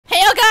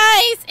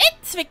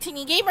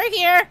Teeny Gamer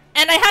here,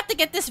 and I have to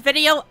get this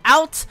video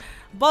out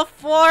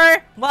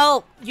before,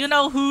 well, you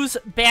know whose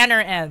banner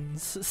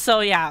ends.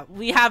 So yeah,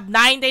 we have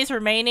 9 days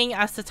remaining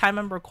as the time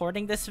I'm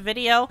recording this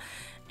video,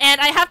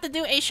 and I have to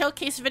do a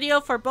showcase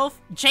video for both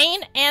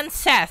Jane and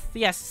Seth.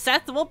 Yes,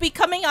 Seth will be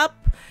coming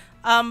up,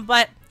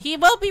 but he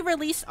will be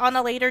released on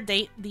a later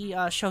date,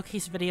 the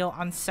showcase video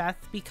on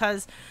Seth,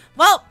 because,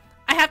 well,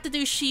 I have to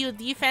do shield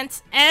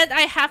defense, and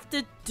I have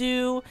to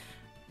do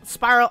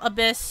Spiral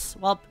Abyss.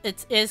 Well,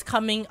 it is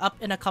coming up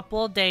in a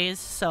couple of days,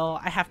 so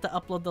I have to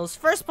upload those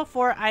first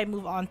before I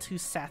move on to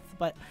Seth.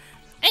 But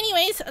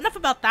anyways, enough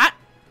about that.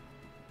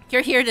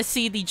 You're here to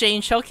see the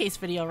Jane showcase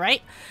video,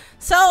 right?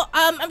 So,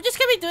 I'm just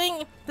gonna be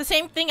doing the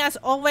same thing as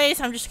always.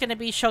 I'm just gonna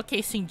be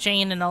showcasing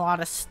Jane in a lot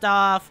of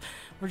stuff.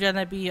 We're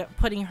gonna be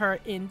putting her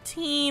in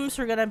teams.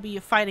 We're gonna be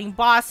fighting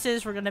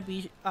bosses. We're gonna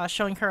be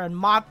showing her in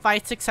mob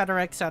fights,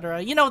 etc,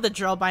 etc. You know the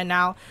drill by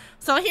now.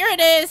 So here it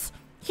is.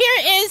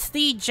 Here is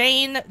the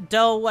Jane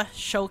Doe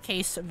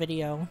showcase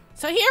video.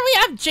 So here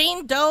we have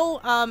Jane Doe,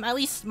 at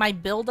least my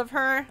build of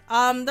her.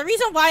 The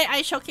reason why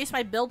I showcase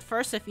my build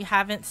first, if you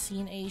haven't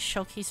seen a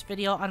showcase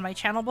video on my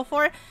channel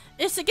before,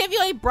 is to give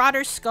you a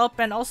broader scope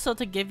and also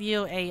to give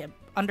you a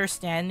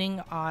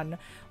understanding on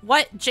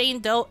what Jane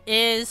Doe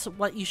is,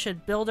 what you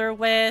should build her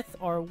with,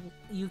 or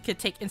you could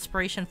take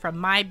inspiration from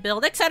my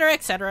build, etc,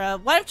 etc.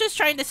 What I'm just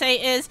trying to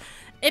say is,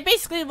 it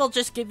basically will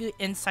just give you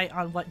insight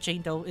on what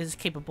Jane Doe is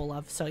capable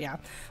of, so yeah.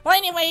 Well,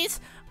 anyways,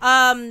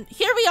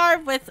 here we are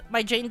with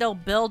my Jane Doe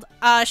build.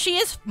 She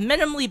is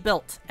minimally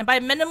built, and by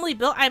minimally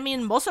built, I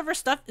mean most of her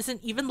stuff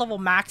isn't even level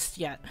maxed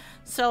yet.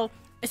 So,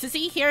 as you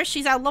see here,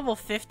 she's at level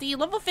 50.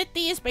 Level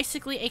 50 is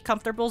basically a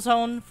comfortable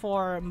zone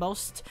for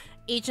most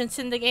agents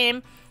in the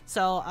game.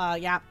 So,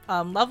 yeah,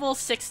 level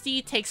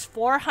 60 takes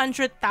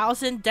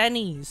 400,000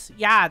 Dennies.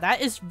 Yeah,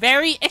 that is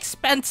very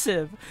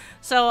expensive.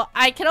 So,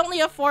 I can only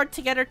afford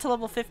to get her to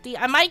level 50.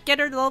 I might get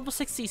her to level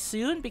 60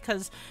 soon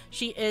because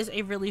she is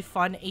a really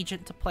fun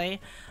agent to play.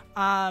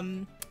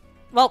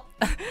 Well,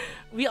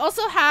 we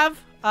also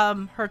have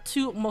her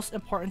two most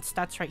important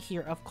stats right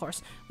here, of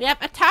course. We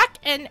have attack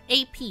and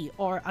AP,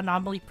 or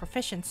anomaly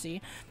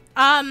proficiency.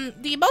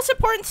 The most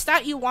important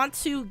stat you want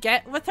to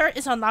get with her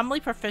is anomaly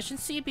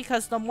proficiency,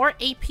 because the more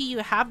AP you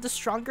have, the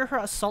stronger her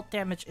assault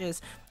damage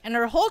is. And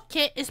her whole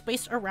kit is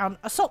based around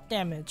assault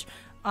damage,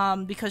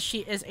 because she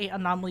is a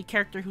anomaly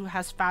character who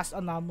has fast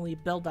anomaly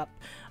buildup,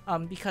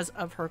 because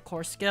of her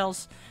core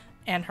skills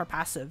and her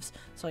passives.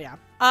 So yeah.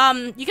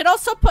 You can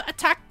also put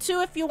attack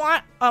too if you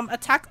want.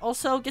 Attack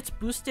also gets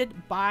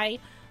boosted by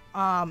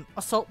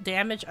assault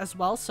damage as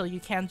well, so you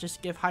can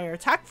just give higher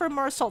attack for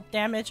more assault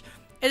damage.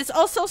 It is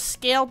also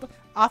scaled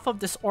off of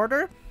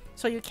disorder,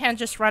 so you can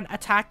just run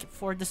attack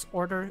for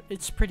disorder.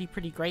 It's pretty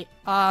great.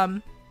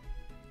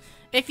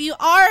 If you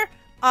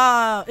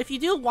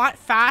do want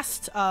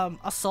fast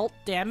assault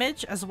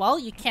damage as well,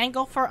 you can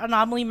go for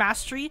anomaly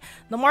mastery.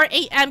 The more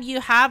AM you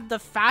have, the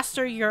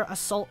faster your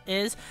assault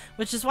is,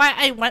 which is why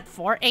I went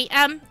for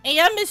AM.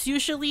 AM is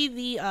usually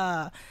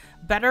the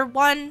better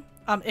one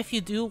if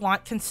you do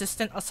want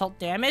consistent assault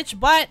damage,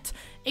 but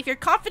if you're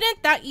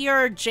confident that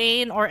your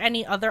Jane or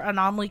any other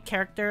anomaly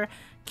character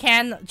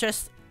can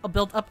just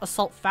build up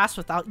assault fast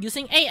without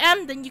using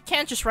AM, then you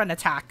can just run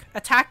attack.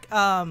 Attack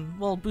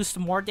will boost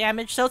more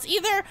damage, so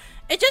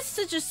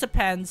it just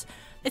depends.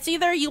 It's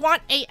either you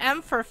want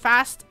AM for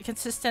fast,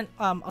 consistent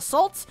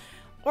assaults,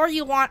 or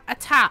you want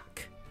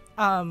attack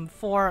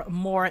for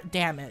more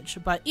damage.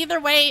 But either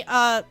way,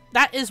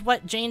 that is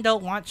what Jane Doe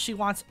wants. She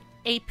wants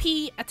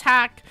AP,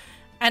 attack,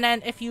 and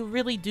then if you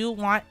really do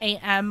want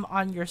AM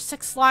on your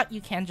 6th slot, you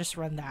can just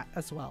run that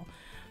as well.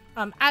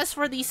 As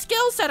for the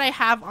skills that I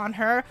have on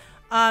her,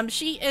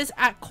 she is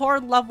at core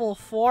level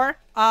 4.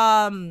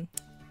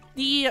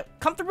 The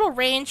comfortable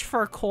range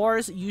for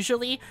cores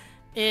usually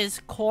is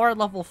core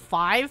level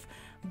 5,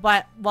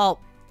 but, well,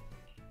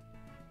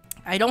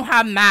 I don't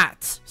have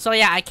mats, so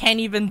yeah, I can't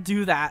even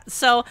do that.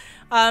 So,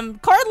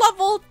 core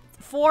level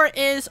 4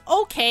 is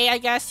okay, I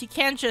guess. You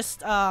can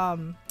just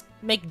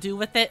make do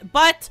with it,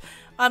 but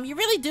you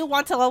really do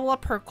want to level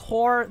up her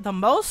core the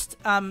most.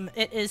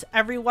 It is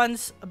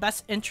everyone's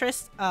best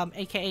interest,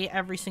 aka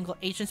every single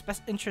agent's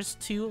best interest,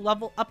 to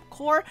level up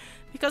core,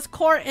 because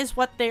core is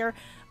what their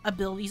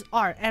abilities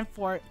are. And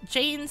for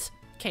Jane's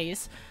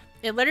case,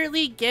 it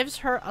literally gives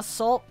her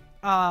assault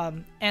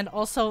and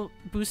also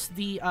boosts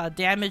the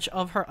damage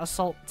of her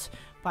assault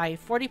by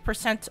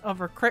 40% of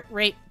her crit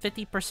rate,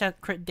 50%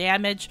 crit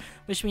damage,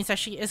 which means that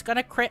she is going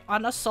to crit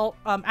on assault.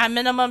 At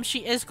minimum,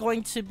 she is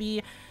going to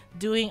be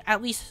doing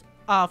at least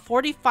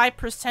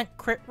 45%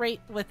 crit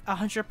rate with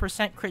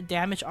 100% crit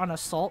damage on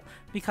assault,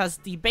 because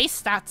the base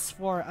stats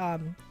for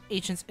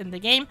agents in the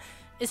game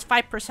is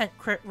 5%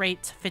 crit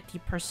rate,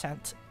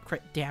 50%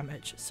 crit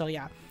damage. So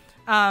yeah.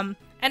 And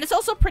it's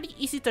also pretty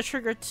easy to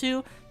trigger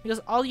too, because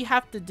all you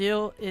have to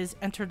do is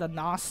enter the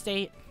Gnaw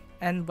state,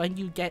 and when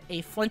you get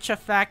a flinch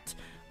effect,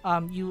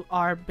 you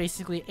are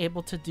basically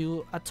able to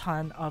do a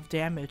ton of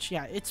damage.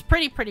 Yeah, it's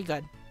pretty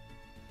good.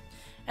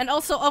 And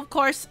also, of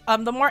course,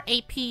 the more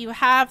AP you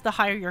have, the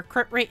higher your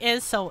crit rate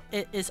is. So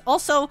it is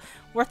also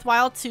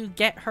worthwhile to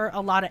get her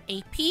a lot of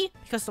AP,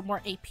 because the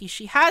more AP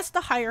she has,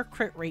 the higher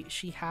crit rate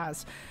she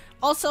has.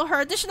 Also, her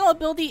additional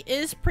ability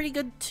is pretty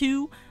good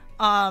too.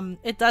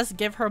 It does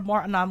give her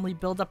more anomaly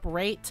buildup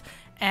rate.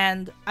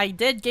 And I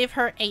did give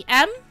her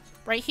AM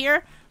right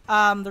here.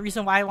 The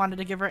reason why I wanted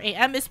to give her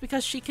AM is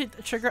because she could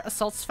trigger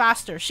assaults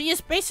faster. She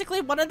is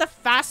basically one of the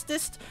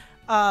fastest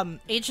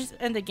agents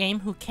in the game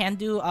who can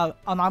do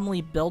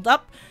anomaly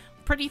buildup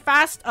pretty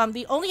fast.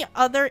 The only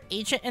other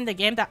agent in the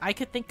game that I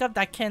could think of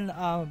that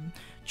can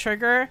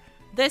trigger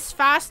this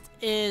fast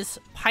is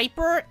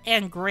Piper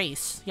and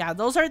Grace. Yeah,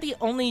 those are the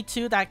only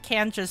two that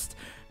can just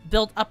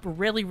build up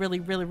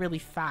really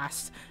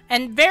fast.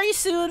 And very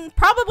soon,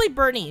 probably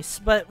Bernice,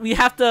 but we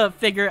have to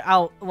figure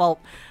out, well,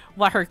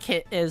 what her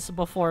kit is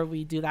before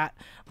we do that.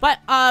 But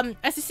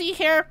as you see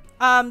here,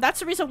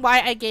 that's the reason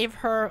why I gave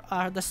her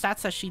the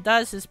stats that she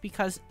does, is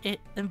because it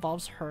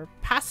involves her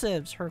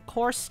passives, her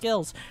core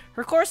skills.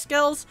 Her core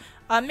skills,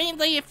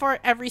 mainly for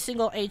every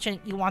single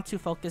agent, you want to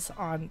focus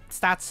on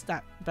stats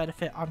that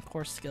benefit on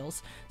core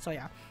skills. So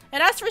yeah.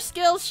 And as for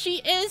skills, she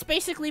is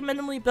basically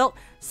minimally built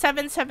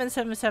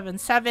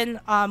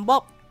 77777.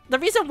 Well, the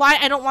reason why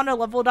I don't want to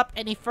level it up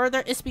any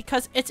further is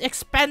because it's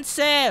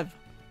expensive.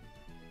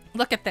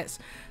 Look at this.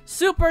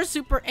 Super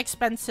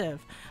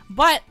expensive.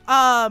 But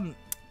 7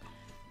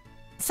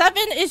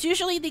 is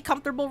usually the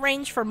comfortable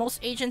range for most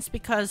agents,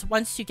 because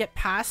once you get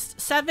past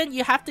 7,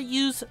 you have to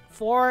use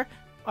 4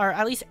 or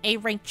at least A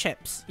rank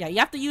chips. Yeah, you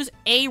have to use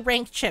A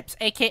rank chips,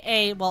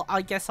 aka, well,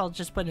 I guess I'll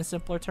just put in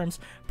simpler terms,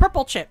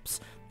 purple chips.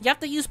 You have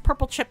to use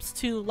purple chips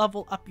to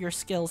level up your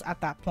skills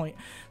at that point.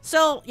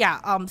 So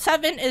yeah,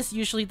 7 is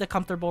usually the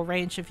comfortable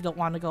range if you don't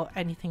want to go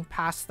anything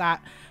past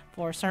that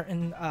for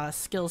certain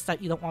skills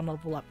that you don't want to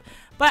level up.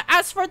 But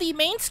as for the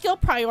main skill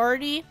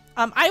priority,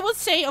 I would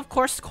say, of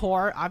course,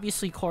 core.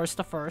 Obviously, core is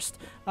the first.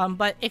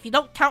 But if you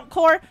don't count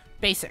core,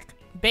 basic.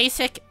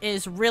 Basic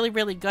is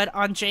really good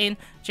on Jane.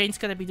 Jane's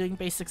going to be doing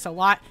basics a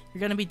lot. You're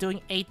going to be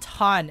doing a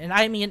ton, and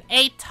I mean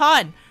a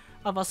ton,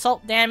 of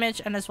assault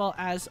damage, and as well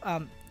as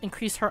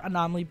increase her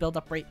anomaly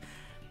buildup rate.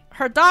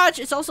 Her dodge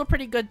is also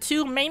pretty good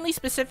too, mainly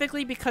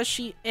specifically because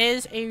she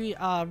is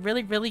a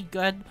really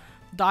good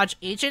dodge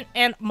agent,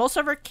 and most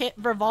of her kit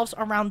revolves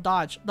around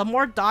dodge. The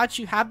more dodge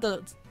you have,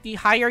 the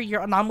higher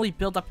your anomaly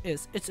buildup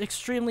is. It's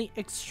extremely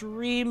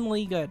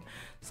good.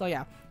 So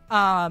yeah,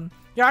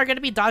 you are going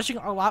to be dodging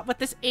a lot with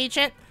this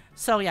agent.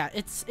 So yeah,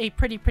 it's a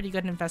pretty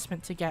good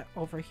investment to get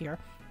over here.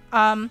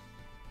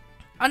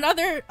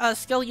 Another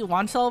skill you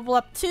want to level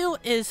up to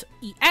is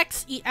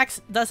EX.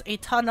 EX does a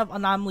ton of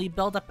anomaly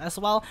buildup as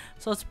well,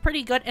 so it's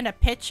pretty good in a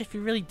pitch if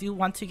you really do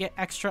want to get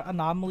extra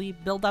anomaly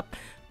buildup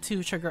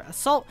to trigger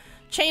assault.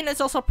 Chain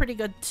is also pretty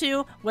good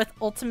too, with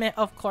ultimate,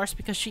 of course,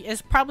 because she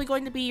is probably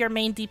going to be your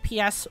main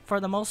DPS for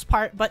the most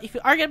part. But if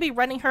you are going to be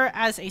running her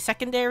as a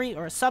secondary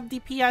or a sub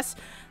DPS,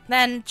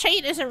 then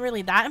Chain isn't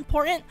really that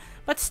important,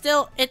 but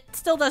still, it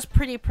still does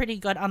pretty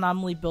good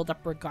anomaly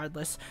buildup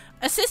regardless.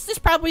 Assist is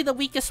probably the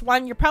weakest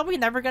one. You're probably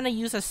never going to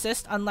use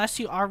assist unless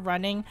you are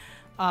running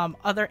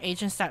other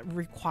agents that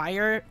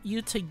require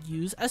you to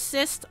use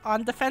assist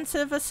on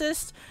defensive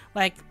assist,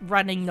 like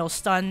running no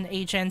stun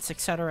agents,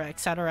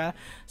 etc.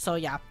 So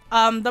yeah,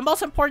 the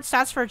most important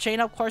stats for Jane,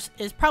 of course,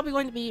 is probably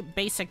going to be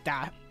basic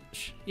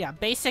dash. Yeah,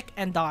 basic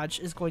and dodge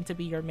is going to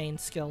be your main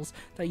skills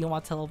that you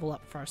want to level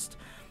up first.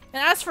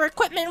 And as for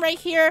equipment right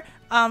here,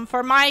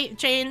 for my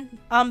Jane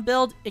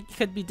build, it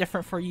could be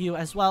different for you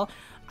as well.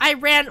 I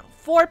ran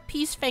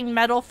 4-piece Fang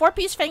Metal.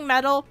 4-piece Fang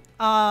Metal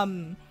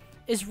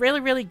is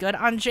really good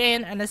on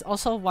Jane, and is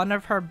also one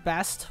of her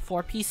best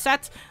 4-piece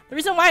sets. The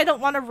reason why I don't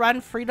want to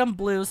run Freedom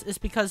Blues is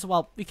because,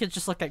 well, we could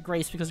just look at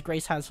Grace, because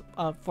Grace has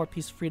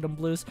 4-piece Freedom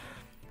Blues.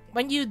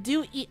 When you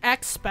do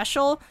EX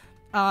special,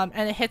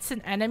 and it hits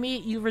an enemy,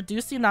 you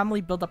reduce the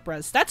anomaly buildup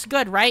res. That's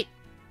good, right?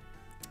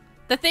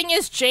 The thing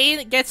is,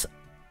 Jane gets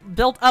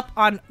built up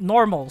on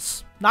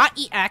normals, not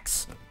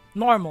EX,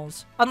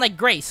 normals. Unlike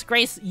Grace.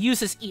 Grace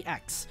uses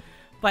EX,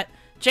 but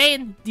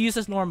Jane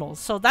uses normals.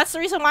 So that's the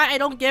reason why I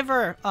don't give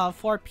her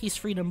 4-piece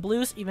Freedom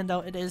Blues, even though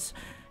it is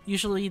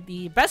usually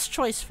the best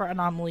choice for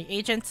anomaly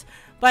agents.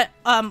 But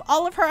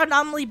all of her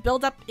anomaly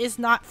buildup is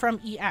not from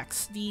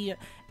EX. The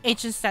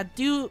agents that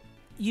do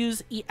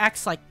use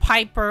EX, like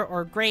Piper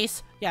or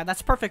Grace, yeah,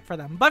 that's perfect for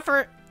them. But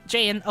for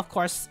Jane, of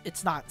course,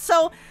 it's not.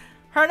 So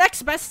her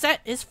next best set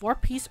is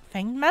 4-piece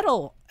Fang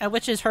Metal,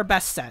 which is her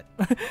best set.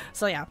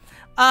 So yeah.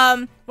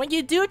 When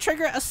you do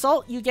trigger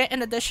assault, you get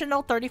an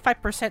additional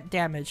 35%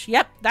 damage.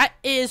 Yep, that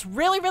is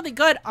really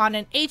good on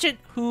an agent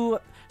who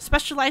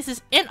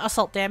specializes in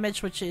assault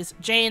damage, which is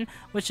Jane,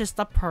 which is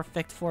the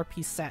perfect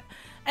 4-piece set.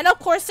 And of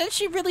course, since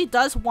she really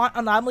does want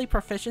anomaly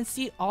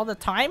proficiency all the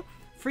time,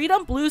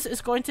 Freedom Blues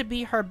is going to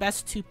be her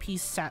best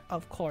 2-piece set,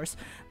 of course.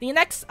 The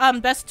next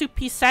best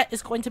 2-piece set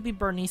is going to be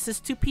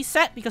Bernice's 2-piece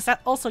set, because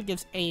that also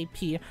gives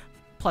AP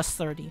plus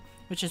 30,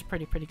 which is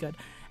pretty good.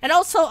 And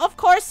also, of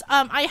course,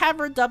 I have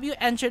her W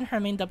engine, her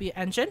main W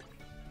engine,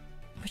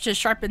 which is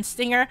Sharpened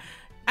Stinger.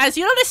 As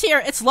you notice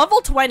here, it's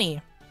level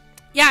 20.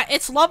 Yeah,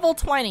 it's level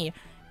 20.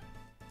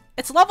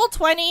 It's level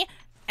 20,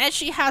 and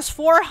she has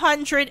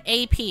 400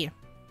 AP.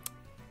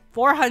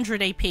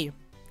 400 AP.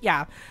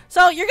 Yeah.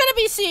 So you're gonna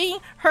be seeing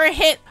her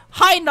hit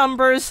high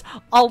numbers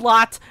a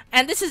lot,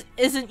 and this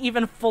isn't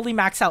even fully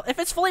maxed out. If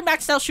it's fully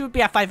maxed out, she would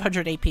be at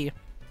 500 AP.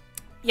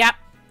 Yep,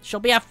 she'll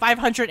be at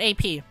 500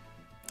 AP.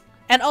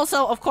 And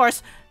also, of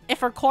course,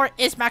 if her core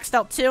is maxed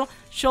out too,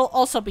 she'll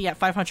also be at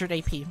 500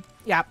 AP.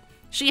 Yep,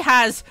 she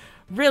has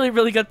really,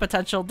 really good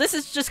potential. This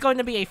is just going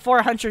to be a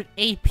 400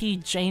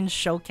 AP Jane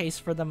showcase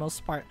for the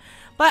most part.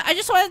 But I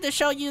just wanted to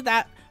show you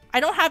that I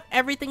don't have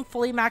everything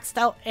fully maxed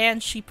out,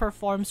 and she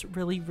performs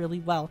really, really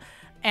well.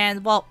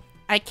 And, well,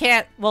 I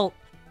can't, well,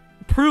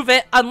 prove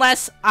it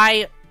unless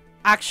I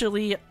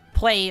actually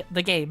play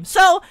the game.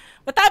 So,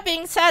 with that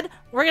being said,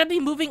 we're going to be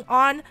moving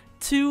on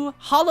to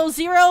Hollow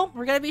Zero.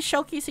 We're going to be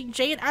showcasing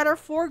Jane at her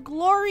For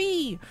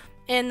Glory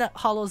in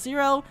Hollow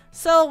Zero.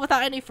 So,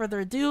 without any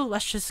further ado,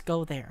 let's just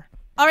go there.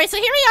 Alright, so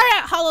here we are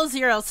at Hollow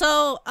Zero.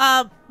 So,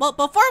 well,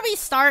 before we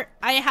start,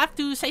 I have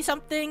to say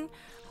something.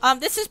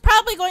 This is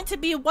probably going to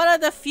be one of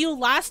the few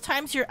last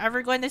times you're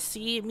ever going to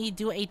see me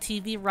do a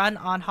TV run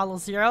on Hollow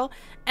Zero.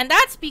 And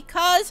that's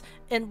because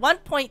in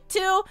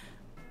 1.2,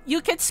 you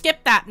could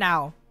skip that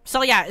now.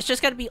 So yeah, it's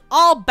just going to be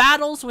all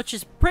battles, which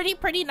is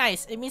pretty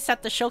nice. It means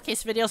that the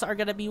showcase videos are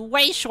going to be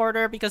way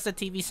shorter because the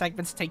TV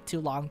segments take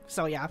too long.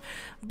 So yeah.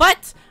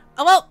 But,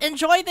 well,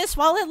 enjoy this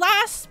while it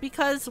lasts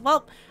because,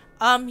 well,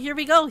 here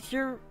we go.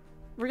 Here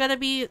we're going to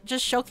be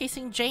just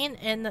showcasing Jane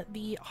in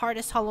the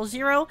hardest Hollow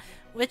Zero,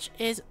 which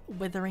is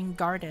Withering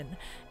Garden.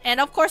 And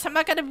of course, I'm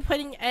not going to be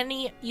putting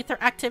any ether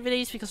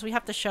activities because we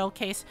have to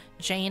showcase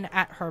Jane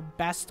at her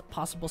best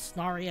possible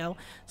scenario.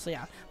 So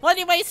yeah. Well,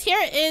 anyways,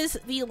 here is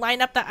the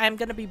lineup that I'm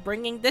going to be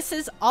bringing. This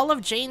is all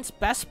of Jane's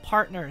best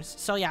partners.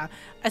 So yeah,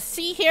 as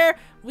see here,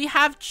 we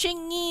have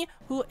Chingy,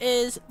 who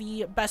is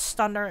the best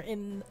stunner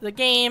in the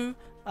game.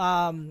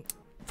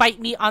 Fight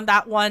me on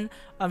that one.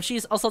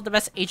 She's also the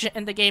best agent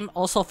in the game.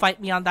 Also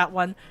fight me on that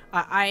one.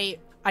 I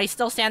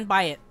still stand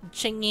by it.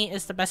 Chingy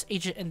is the best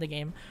agent in the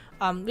game.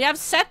 We have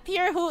Seth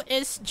here, who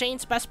is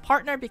Jane's best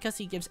partner because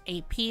he gives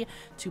AP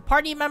to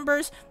party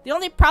members. The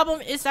only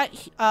problem is that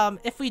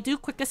if we do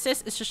quick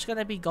assist, it's just going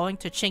to be going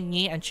to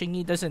Chingy, and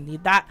Chingy doesn't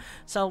need that.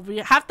 So we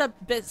have to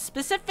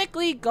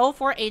specifically go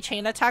for a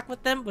chain attack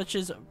with them, which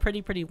is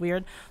pretty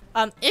weird.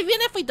 Even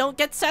if we don't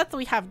get Seth,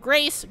 we have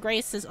Grace.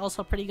 Grace is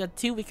also pretty good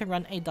too. We can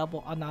run a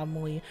double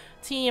anomaly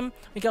team.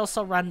 We can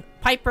also run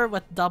Piper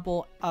with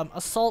double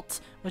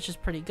assault, which is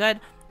pretty good.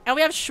 And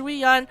we have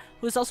Shuyan,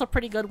 who's also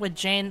pretty good with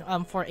Jane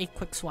for a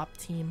quick swap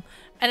team.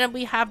 And then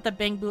we have the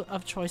Bangbu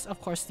of choice, of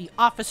course, the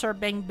Officer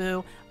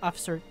Bangbu,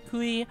 Officer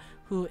Kui,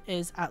 who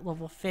is at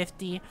level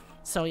 50.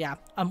 So yeah,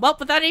 well,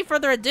 without any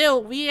further ado,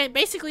 we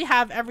basically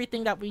have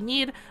everything that we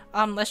need.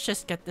 Let's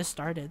just get this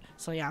started.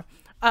 So yeah,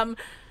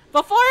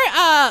 before,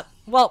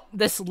 well,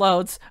 this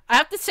loads, I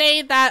have to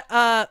say that,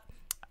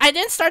 I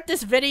didn't start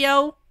this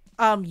video,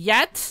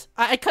 yet.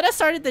 I could have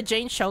started the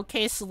Jane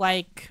showcase,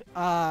 like,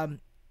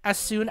 as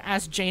soon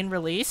as Jane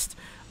released,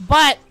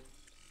 but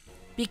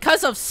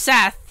because of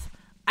Seth,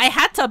 I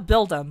had to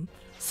build him.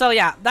 So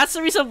yeah, that's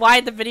the reason why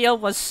the video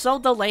was so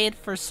delayed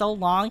for so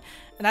long,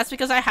 and that's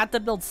because I had to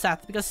build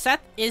Seth, because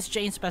Seth is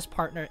Jane's best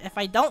partner. If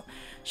I don't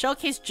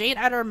showcase Jane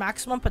at her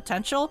maximum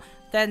potential,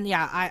 then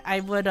yeah, I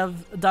would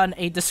have done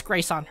a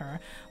disgrace on her.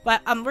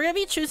 But we're gonna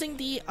be choosing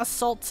the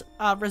Assault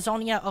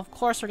Resonia. Of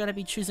course, we're gonna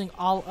be choosing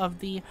all of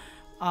the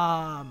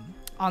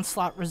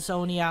Onslaught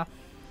Resonia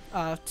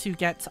to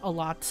get a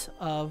lot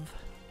of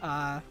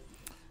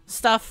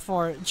stuff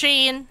for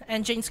Jane,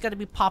 and Jane's gonna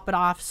be popping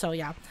off. So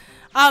yeah.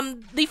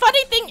 The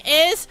funny thing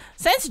is,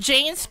 since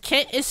Jane's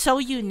kit is so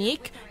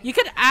unique, you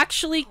could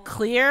actually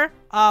clear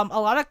a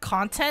lot of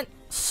content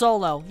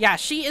solo. Yeah,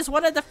 she is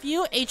one of the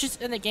few agents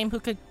in the game who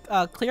could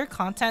clear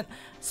content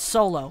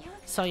solo.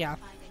 So yeah.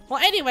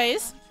 Well,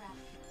 anyways,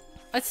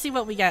 let's see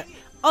what we get.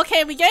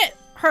 Okay, we get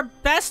her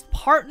best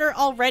partner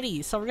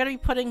already. So we're gonna be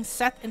putting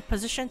Seth in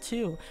position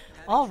 2.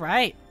 All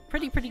right,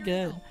 pretty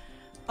good.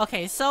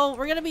 Okay, so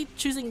we're gonna be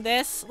choosing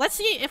this. Let's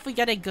see if we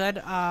get a good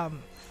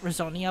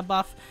Resonia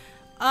buff.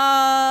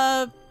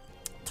 20%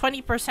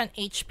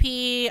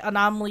 HP,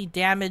 anomaly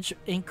damage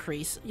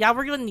increase. Yeah,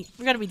 we're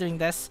gonna be doing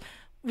this.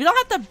 We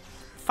don't have to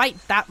fight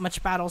that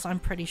much battles, I'm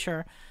pretty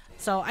sure.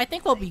 So I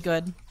think we'll be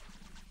good.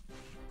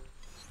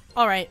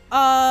 Alright,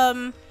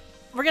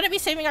 we're gonna be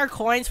saving our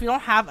coins. We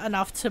don't have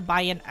enough to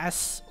buy an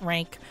S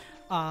rank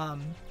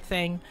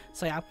thing.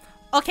 So yeah.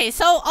 Okay,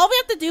 so all we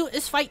have to do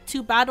is fight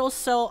 2 battles.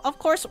 So of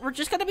course we're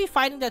just gonna be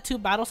fighting the 2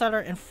 battles that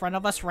are in front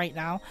of us right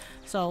now.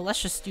 So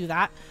let's just do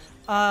that.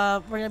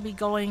 We're gonna be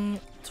going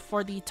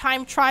for the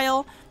time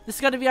trial. This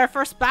is gonna be our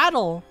first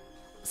battle.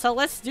 So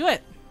let's do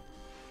it.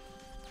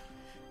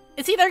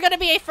 It's either gonna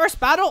be a first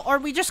battle, or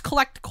we just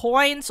collect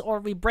coins, or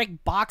we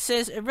break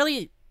boxes.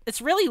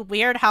 It's really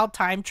weird how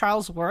time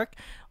trials work,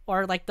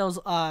 or like those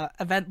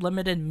event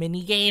limited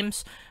mini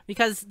games,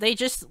 because they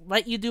just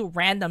let you do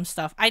random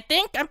stuff.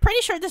 I'm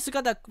pretty sure this is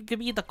gonna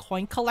be the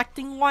coin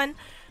collecting one.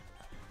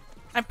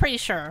 I'm pretty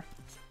sure.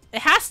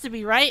 It has to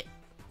be, right?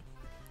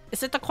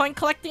 Is it the coin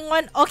collecting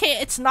one? Okay,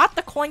 it's not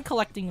the coin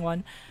collecting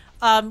one.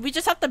 We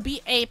just have to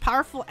beat a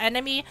powerful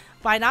enemy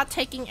by not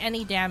taking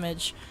any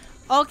damage.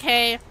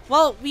 Okay,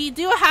 well, we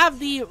do have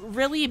the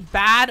really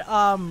bad,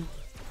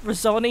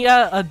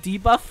 Resonia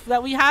debuff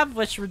that we have,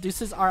 which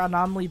reduces our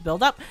anomaly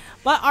buildup,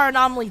 but our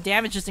anomaly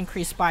damage is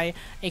increased by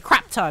a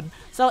crap ton.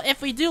 So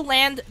if we do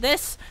land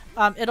this,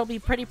 it'll be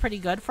pretty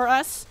good for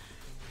us.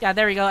 Yeah,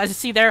 there we go. As you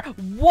see there,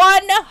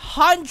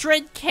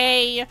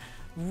 100k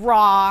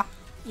raw.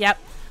 Yep,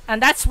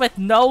 and that's with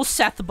no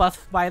Seth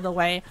buff, by the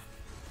way.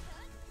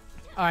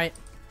 Alright.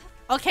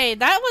 Okay,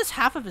 that was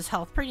half of his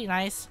health. Pretty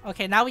nice.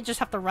 Okay, now we just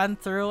have to run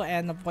through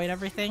and avoid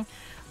everything.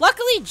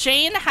 Luckily,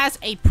 Jane has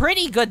a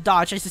pretty good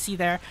dodge, as you see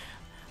there.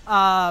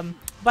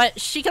 But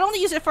she can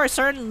only use it for a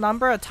certain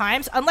number of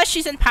times, unless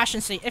she's in Passion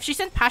State. If she's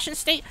in Passion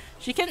State,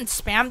 she can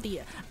spam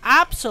the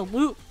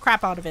absolute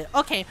crap out of it.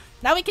 Okay,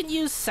 now we can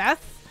use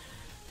Seth.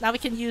 Now we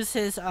can use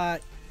his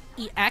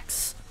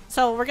EX.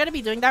 So we're going to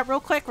be doing that real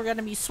quick. We're going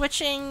to be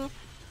switching...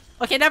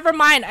 Okay, never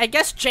mind. I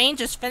guess Jane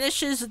just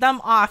finishes them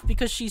off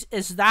because she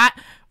is that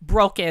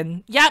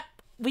broken. Yep,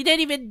 we didn't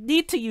even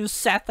need to use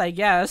Seth, I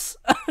guess.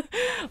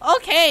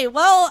 Okay,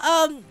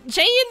 well,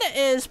 Jane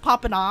is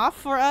popping off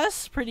for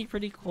us. Pretty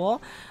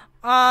cool.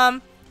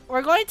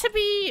 We're going to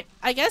be,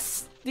 I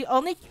guess, the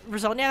only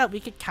Resonia that we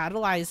could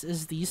catalyze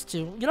is these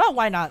two. You know what?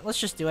 Why not? Let's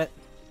just do it.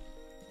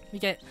 We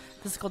get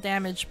physical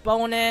damage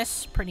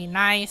bonus. Pretty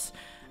nice.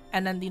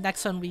 And then the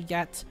next one we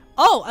get...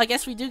 Oh, I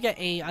guess we do get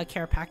a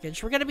care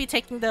package. We're going to be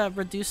taking the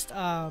reduced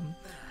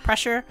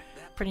pressure.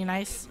 Pretty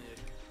nice.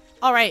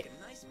 Alright.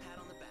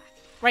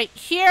 Right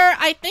here,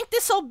 I think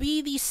this will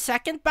be the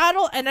second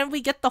battle, and then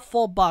we get the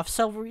full buff.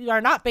 So we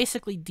are not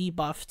basically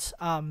debuffed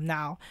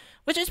now,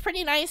 which is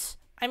pretty nice.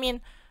 I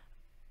mean,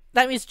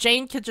 that means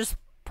Jane could just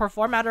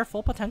perform at her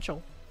full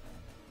potential.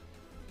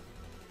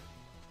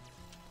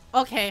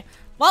 Okay,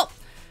 well,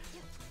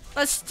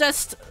 let's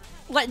just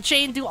let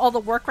Jane do all the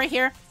work right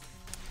here.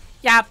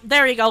 Yeah,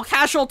 there we go.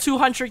 Casual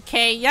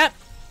 200k. Yep.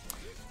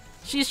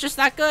 She's just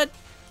that good.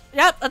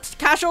 Yep, that's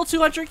casual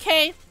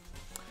 200k.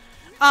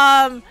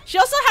 She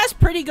also has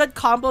pretty good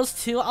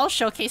combos too. I'll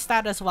showcase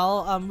that as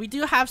well. We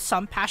do have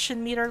some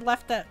passion meter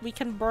left that we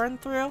can burn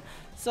through.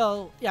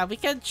 So, yeah, we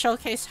can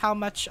showcase how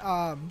much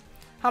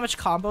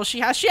combo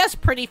she has. She has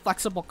pretty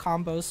flexible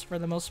combos for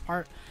the most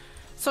part.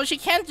 So she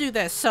can do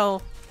this.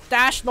 So,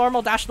 dash,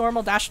 normal, dash,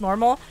 normal, dash,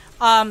 normal.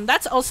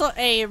 That's also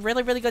a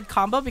really good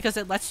combo because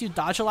it lets you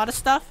dodge a lot of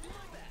stuff.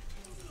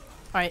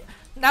 Alright,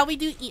 now we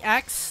do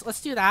EX.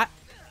 Let's do that.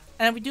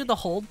 And then we do the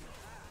hold.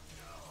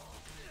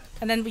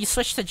 And then we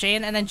switch to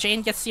Jane, and then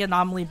Jane gets the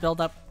anomaly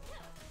buildup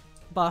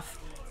buff.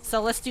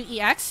 So let's do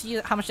EX. See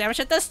how much damage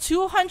it does.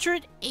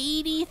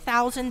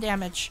 280,000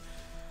 damage.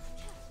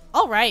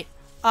 Alright.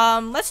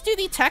 Let's do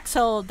the tech.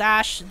 So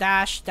dash,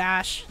 dash,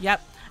 dash. Yep.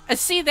 And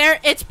see there,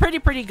 it's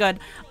pretty good.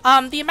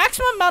 The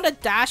maximum amount of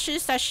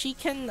dashes that she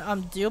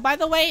can do, by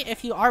the way,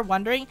 if you are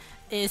wondering,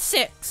 is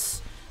 6.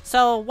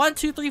 So 1,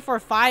 2, 3, 4,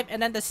 5,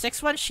 and then the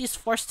 6th one, she's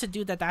forced to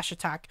do the dash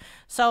attack.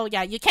 So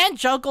yeah, you can't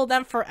juggle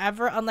them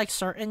forever, unlike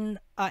certain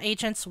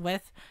agents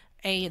with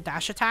a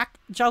dash attack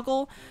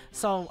juggle.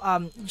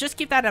 So just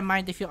keep that in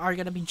mind if you are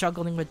going to be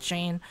juggling with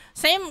Jane.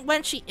 Same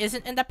when she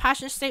isn't in the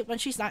passion state. When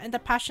she's not in the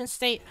passion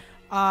state,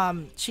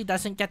 she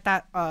doesn't get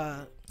that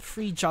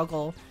free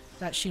juggle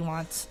that she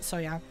wants. So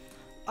yeah.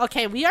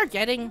 Okay, we are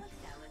getting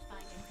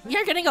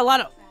a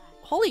lot of...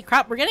 Holy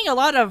crap, we're getting a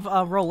lot of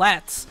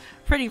roulettes.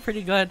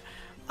 Pretty good.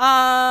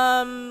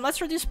 Let's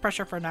reduce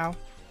pressure for now.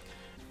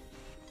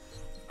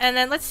 And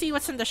then let's see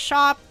what's in the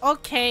shop.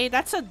 Okay,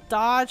 that's a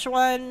dodge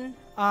one.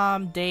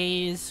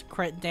 Daze,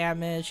 crit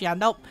damage. Yeah,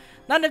 nope.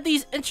 None of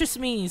these interest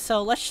me,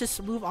 so let's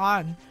just move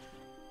on.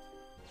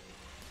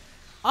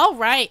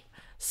 Alright.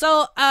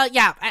 So,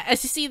 yeah,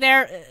 as you see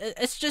there,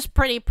 it's just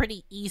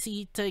pretty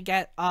easy to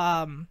get,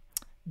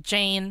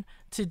 Jane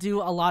to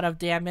do a lot of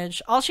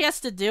damage. All she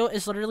has to do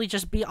is literally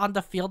just be on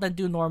the field and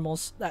do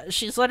normals.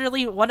 She's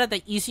literally one of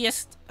the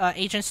easiest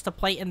agents to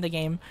play in the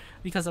game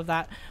because of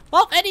that.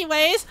 Well,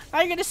 anyways, now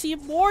you're gonna see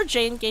more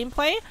Jane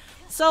gameplay.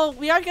 So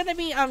we are gonna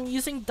be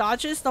using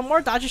dodges. The more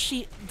dodges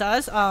she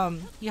does,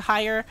 the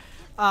higher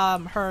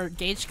her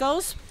gauge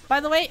goes. By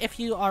the way, if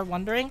you are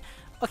wondering.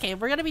 Okay,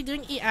 we're gonna be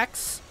doing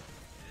EX.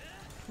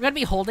 We're gonna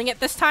be holding it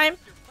this time.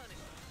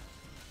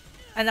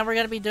 And then we're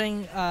gonna be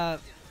doing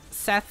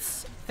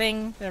Seth's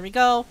thing. There we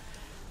go.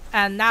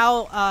 And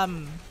now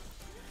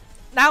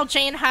now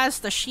Jane has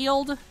the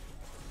shield.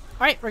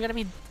 Alright, we're gonna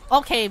be...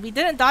 Okay, we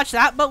didn't dodge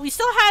that, but we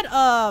still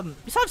had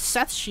we still have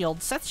Seth's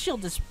shield. Seth's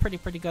shield is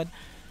pretty good.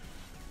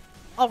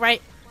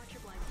 Alright.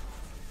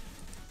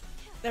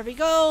 There we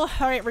go.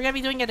 Alright, we're gonna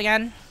be doing it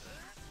again.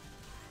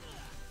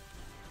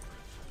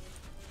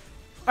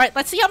 Alright,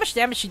 let's see how much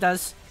damage she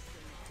does.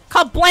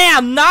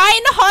 Kablam!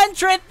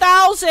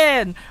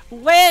 900,000!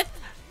 With...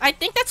 I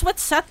think that's with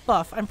Seth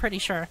buff, I'm pretty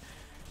sure.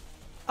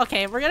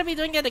 Okay, we're gonna be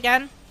doing it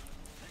again.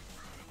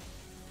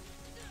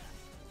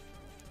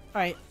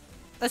 Alright.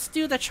 Let's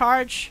do the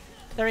charge.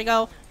 There we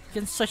go.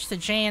 You can switch to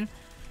Jane.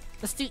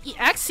 Let's do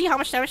EX, see how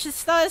much damage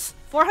this does.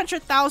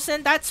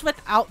 400,000, that's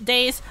without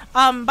days.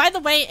 By the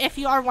way, if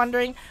you are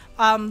wondering,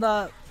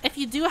 if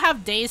you do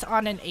have days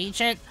on an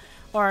agent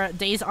or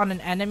days on an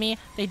enemy,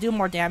 they do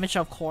more damage,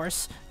 of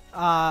course.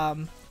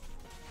 There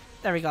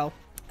we go.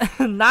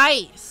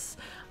 Nice!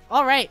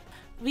 Alright,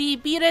 we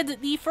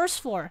beated the first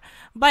floor.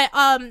 But,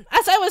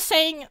 as I was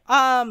saying,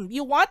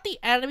 you want the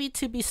enemy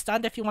to be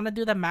stunned if you want to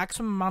do the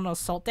maximum amount of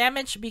assault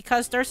damage,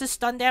 because there's a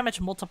stun damage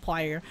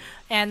multiplier.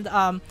 And,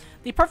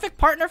 the perfect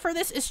partner for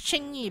this is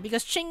Qingyi,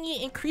 because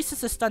Qingyi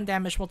increases the stun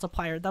damage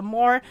multiplier. The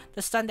more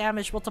the stun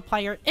damage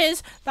multiplier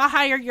is, the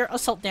higher your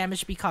assault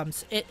damage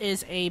becomes. It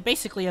is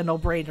basically a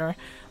no-brainer,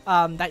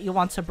 that you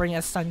want to bring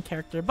a stun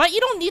character. But you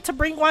don't need to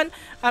bring one.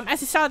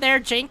 As you saw there,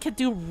 Jane could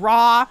do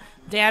raw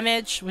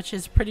damage, which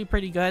is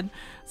pretty good.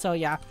 So,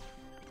 yeah.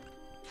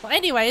 Well,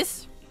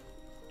 anyways,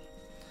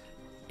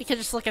 we can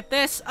just look at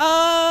this.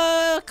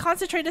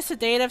 Concentrated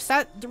sedatives,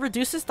 that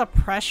reduces the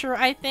pressure,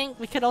 I think.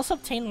 We could also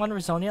obtain 1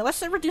 Resonia.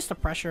 Let's reduce the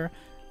pressure.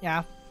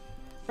 Yeah.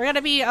 We're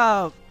gonna be,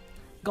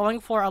 going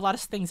for a lot of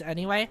things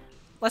anyway.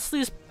 Let's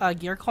lose,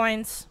 gear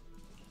coins.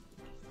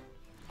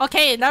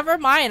 Okay, never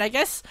mind. I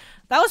guess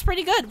that was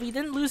pretty good. We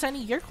didn't lose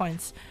any gear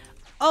coins.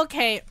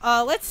 Okay,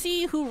 let's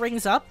see who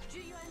rings up.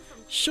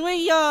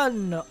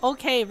 Shuiyun!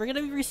 Okay, we're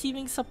gonna be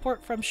receiving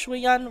support from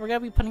Shuiyun. We're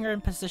gonna be putting her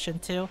in position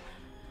too.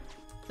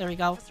 There we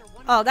go.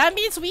 Oh, that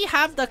means we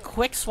have the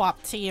quick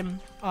swap team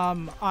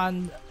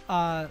on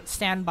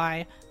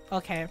standby.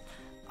 Okay.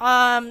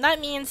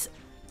 That means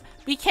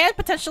we can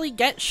potentially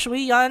get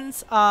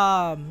Shuiyun's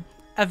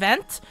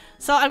event.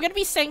 So I'm gonna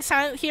be staying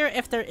silent here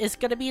if there is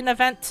gonna be an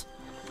event.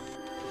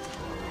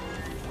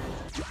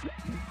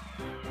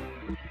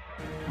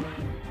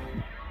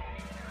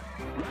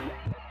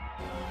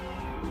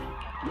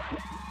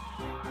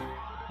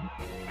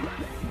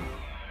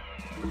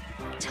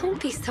 Don't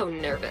be so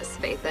nervous,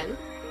 Faithin.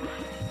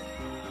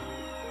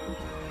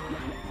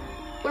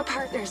 We're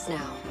partners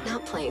now,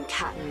 not playing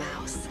cat and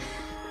mouse.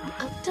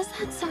 Does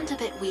that sound a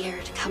bit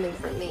weird coming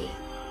from me?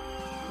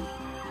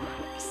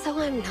 So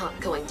I'm not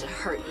going to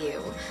hurt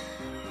you.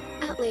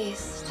 At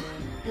least,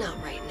 not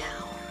right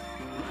now.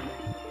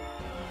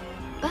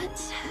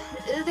 But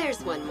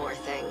there's one more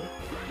thing.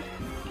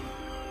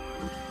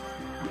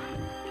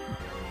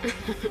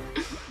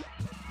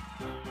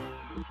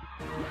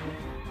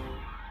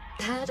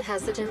 That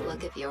hesitant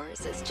look of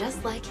yours is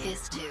just like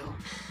his too.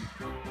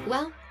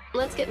 Well,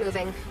 let's get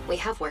moving. We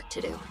have work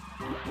to do.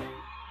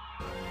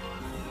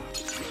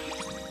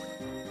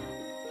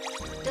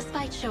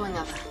 Despite showing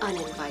up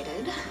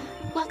uninvited,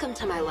 welcome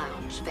to my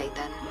lounge,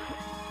 Faithin.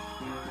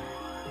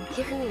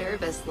 Your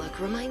nervous look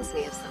reminds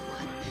me of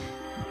someone.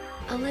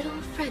 A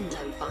little friend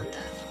I'm fond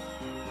of.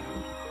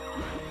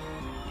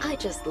 I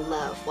just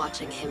love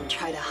watching him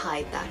try to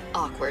hide that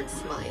awkward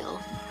smile.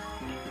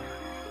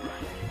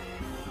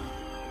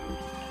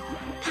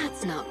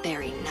 That's not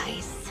very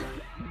nice.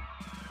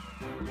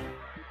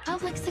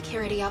 Public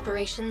security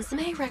operations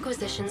may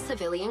requisition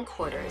civilian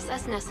quarters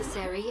as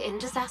necessary in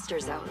disaster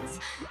zones.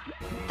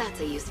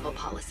 That's a useful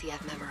policy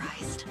I've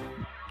memorized.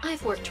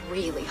 I've worked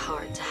really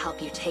hard to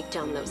help you take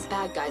down those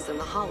bad guys in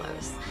the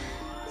hollows.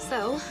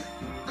 So,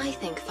 I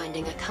think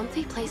finding a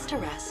comfy place to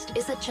rest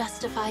is a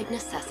justified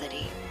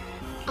necessity.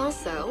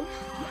 Also,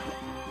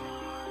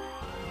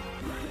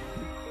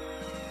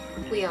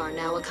 we are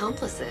now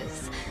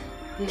accomplices,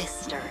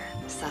 Mr.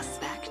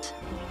 Suspect.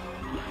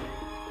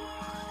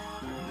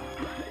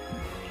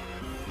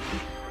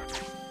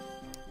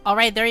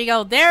 Alright, there you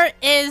go. There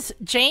is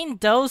Jane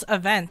Doe's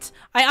event.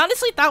 I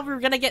honestly thought we were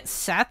gonna get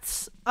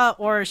Seth's,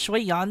 or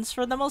Shuiyun's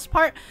for the most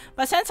part.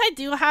 But since I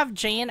do have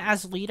Jane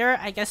as leader,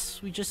 I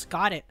guess we just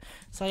got it.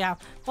 So yeah.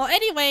 Well,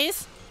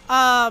 anyways,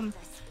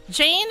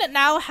 Jane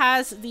now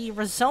has the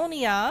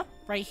Resonia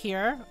right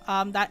here,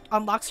 that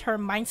unlocks her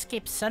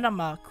Mindscape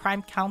Cinema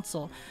Crime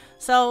Council.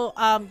 So,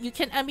 you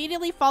can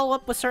immediately follow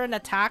up with certain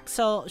attacks,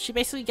 so she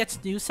basically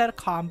gets new set of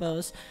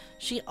combos.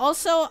 She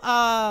also,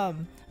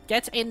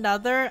 gets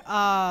another,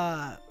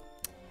 I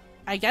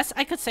guess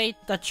I could say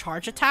the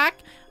charge attack.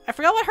 I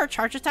forgot what her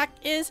charge attack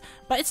is,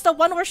 but it's the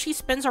one where she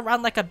spins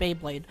around like a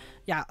Beyblade.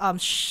 Yeah,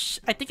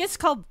 I think it's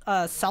called,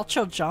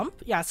 Salcho Jump.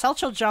 Yeah,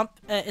 Salcho Jump,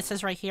 it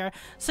says right here.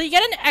 So you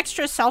get an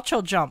extra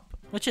Salcho Jump,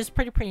 which is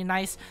pretty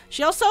nice.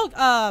 She also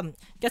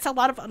gets a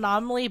lot of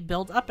anomaly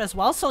build up as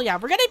well. So yeah,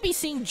 we're gonna be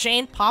seeing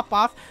Jane pop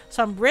off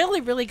some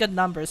really good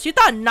numbers. You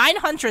thought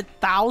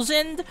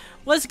 900,000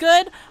 was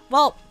good?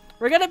 Well,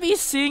 we're gonna be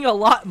seeing a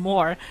lot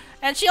more.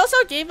 And she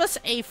also gave us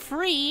a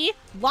free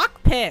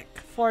lockpick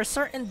for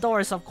certain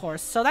doors, of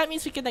course. So that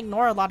means we can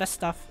ignore a lot of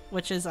stuff,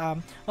 which is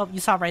well,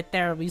 you saw right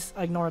there, we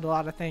ignored a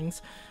lot of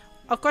things.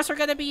 Of course, we're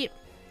gonna be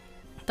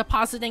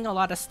depositing a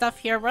lot of stuff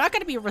here. We're not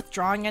gonna be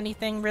withdrawing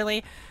anything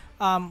really.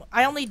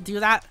 I only do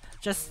that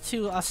just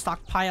to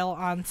stockpile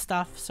on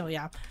stuff, so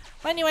yeah.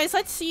 But anyways,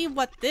 let's see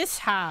what this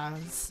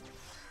has.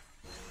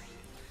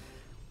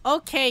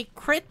 Okay,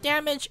 crit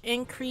damage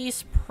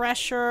increase,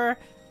 pressure,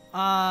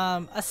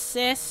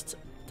 assist,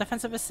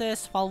 defensive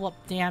assist, follow-up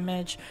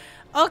damage.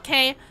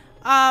 Okay,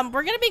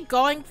 we're gonna be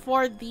going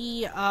for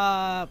the,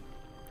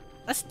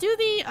 Let's do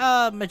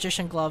the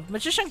Magician Glove.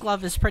 Magician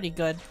Glove is pretty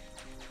good.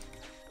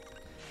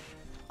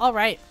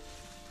 Alright.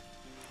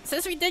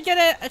 Since we did get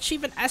an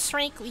achievement S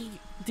rank, we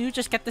do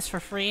just get this for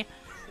free.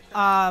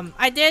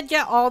 I did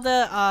get all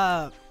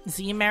the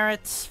Z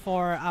merits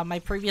for my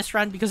previous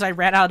run because I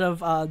ran out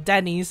of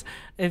Denny's,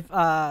 if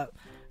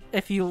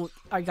you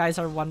guys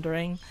are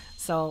wondering.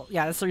 So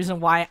yeah, that's the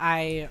reason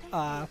why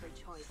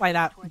why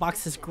that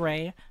box is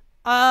gray.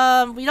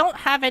 We don't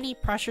have any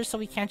pressure, so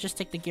we can't just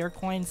take the gear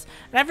coins.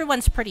 And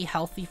everyone's pretty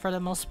healthy for the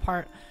most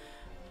part.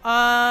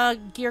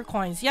 Gear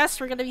coins. Yes,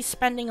 we're gonna be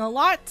spending a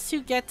lot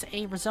to get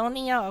a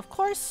Resonia, of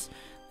course.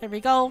 There we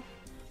go.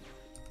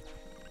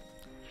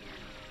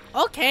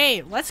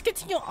 Okay, let's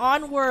continue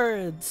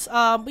onwards.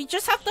 We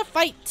just have to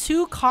fight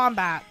 2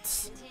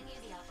 combats.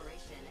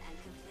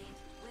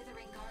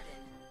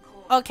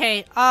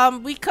 Okay,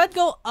 we could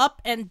go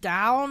up and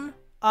down,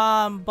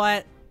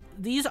 but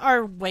these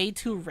are way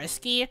too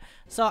risky,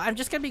 so I'm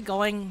just gonna be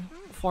going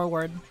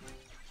forward.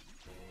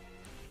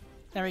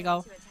 There we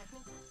go.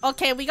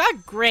 Okay, we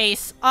got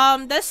Grace.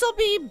 This will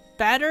be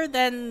better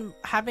than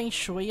having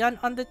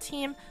Shuyan on the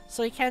team,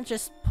 so we can't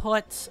just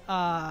put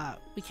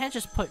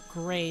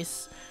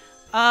Grace.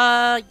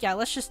 Yeah,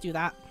 let's just do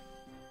that.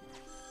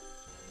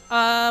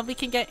 We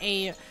can get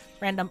a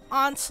random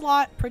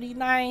onslaught. Pretty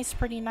nice,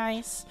 pretty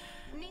nice.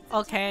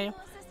 Okay.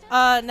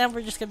 And then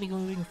we're just gonna be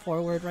moving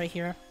forward right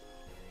here.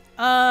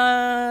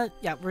 Yeah,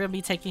 we're gonna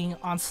be taking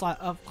onslaught,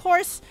 of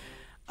course.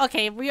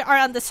 Okay, we are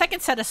on the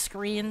second set of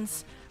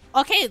screens.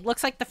 Okay, it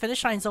looks like the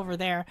finish line's over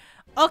there.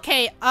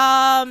 Okay,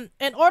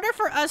 in order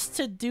for us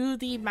to do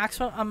the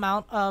maximum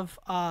amount of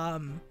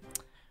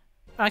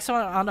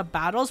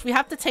battles, we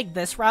have to take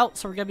this route,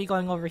 so we're gonna be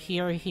going over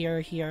here, here,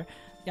 here.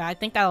 Yeah, I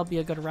think that'll be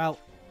a good route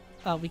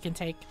we can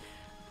take.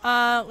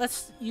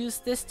 Let's use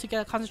this to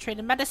get a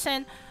concentrated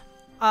medicine.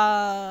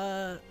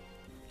 Can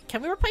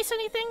we replace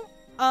anything?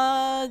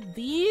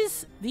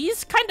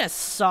 These kind of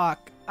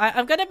suck.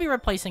 I'm gonna be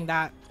replacing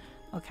that.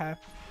 Okay.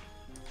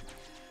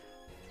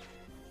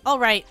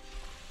 Alright.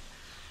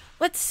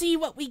 Let's see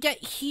what we get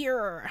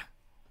here.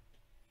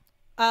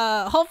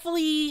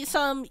 Hopefully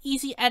some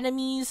easy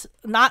enemies,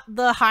 not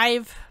the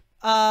hive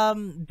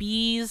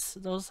bees,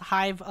 those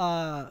hive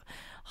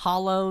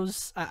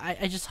hollows.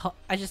 I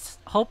just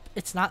hope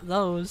it's not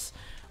those,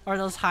 or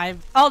those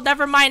hive. Oh,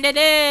 never mind, it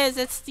is.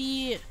 It's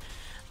the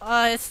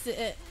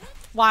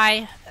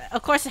why?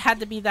 Of course it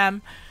had to be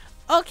them.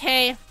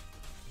 Okay.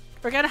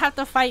 We're gonna have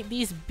to fight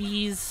these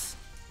bees.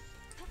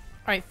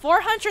 Alright,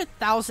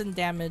 400,000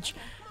 damage.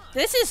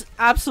 This is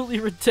absolutely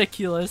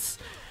ridiculous.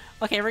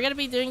 Okay, we're gonna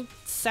be doing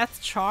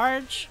Seth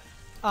charge.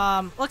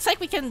 Looks like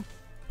we can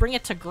bring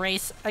it to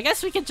Grace. I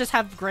guess we could just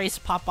have Grace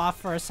pop off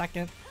for a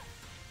second.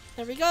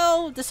 There we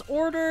go.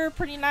 Disorder,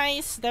 pretty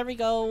nice. There we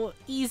go.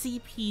 Easy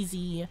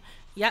peasy.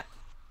 Yep.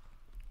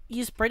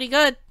 He's pretty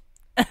good.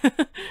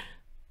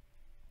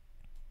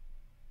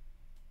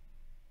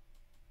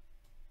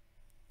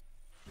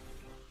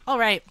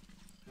 Alright.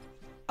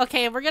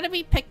 Okay, we're gonna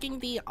be picking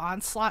the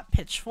Onslaught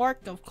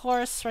Pitchfork, of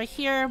course, right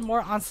here.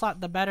 More Onslaught,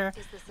 the better.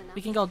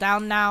 We can go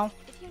down now.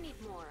 If you need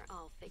more,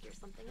 I'll figure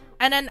something out.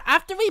 And then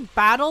after we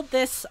battle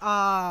this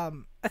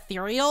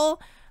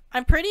Ethereal,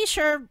 I'm pretty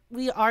sure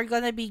we are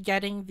gonna be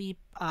getting the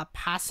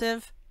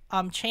passive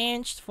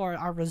changed for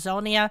our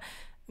Resonia,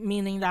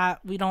 meaning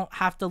that we don't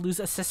have to lose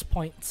assist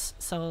points.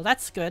 So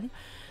that's good.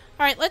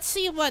 Alright, let's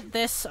see what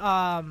this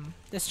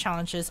this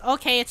challenge is.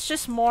 Okay, it's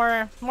just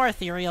more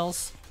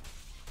Ethereals.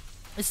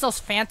 It's those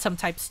phantom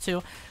types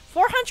too.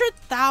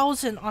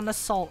 400,000 on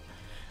assault.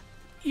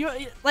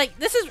 Like,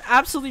 this is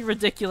absolutely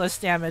ridiculous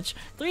damage.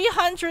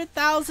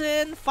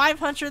 300,000,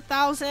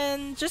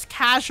 500,000, just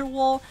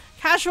casual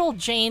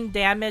Jane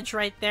damage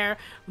right there.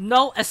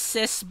 No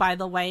assists, by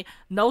the way.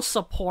 No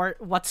support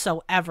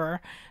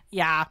whatsoever.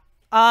 Yeah.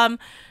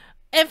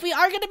 If we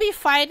are gonna be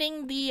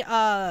fighting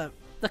the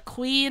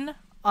queen,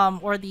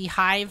 or the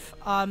hive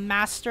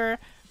master,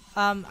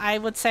 I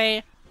would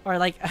say, or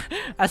like,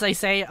 as I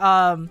say,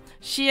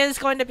 she is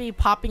going to be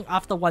popping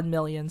off the 1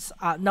 millions.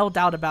 No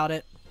doubt about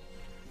it.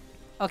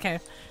 Okay.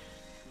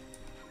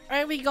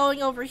 Alright, we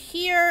going over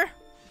here.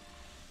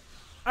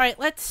 Alright,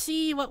 let's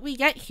see what we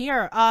get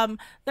here.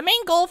 The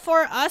main goal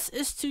for us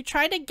is to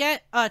try to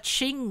get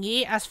Ching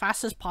Yi as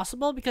fast as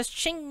possible, because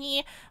Ching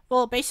Yi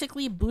will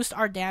basically boost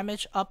our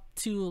damage up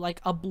to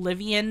like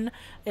oblivion.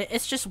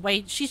 It's just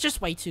she's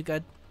just way too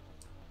good.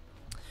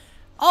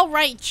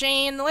 Alright,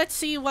 Jane, let's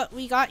see what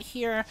we got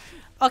here.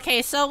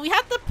 Okay, so we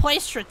have to play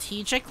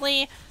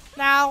strategically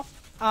now.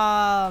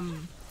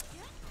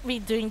 We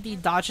doing the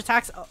dodge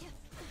attacks. Oh.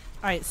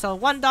 Alright, so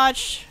 1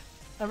 dodge.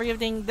 And we're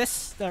giving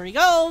this. There we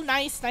go.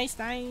 Nice, nice,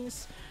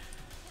 nice.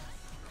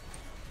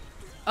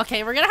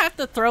 Okay, we're gonna have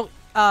to throw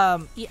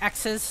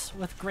EXs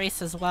with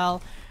Grace as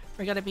well.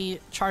 We're gonna be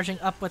charging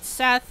up with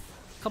Seth.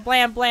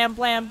 Kablam, blam,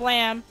 blam,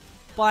 blam.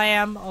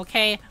 Blam.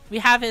 Okay, we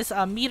have his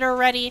meter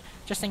ready,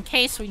 just in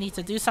case we need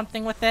to do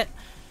something with it.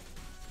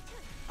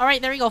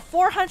 Alright, there we go.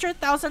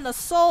 400,000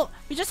 assault.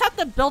 We just have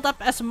to build up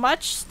as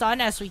much stun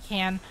as we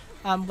can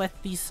with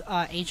these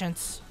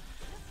agents.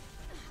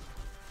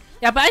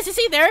 Yeah, but as you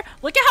see there,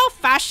 look at how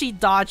fast she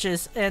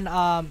dodges in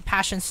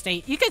Passion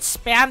State. You could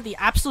spam the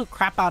absolute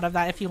crap out of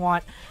that if you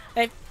want.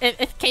 If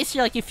in case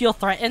you feel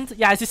threatened.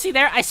 Yeah, as you see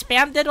there, I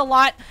spammed it a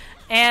lot,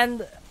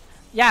 and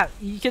yeah,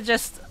 you could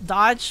just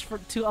dodge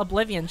to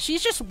oblivion.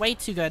 She's just way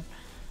too good.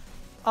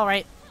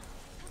 Alright.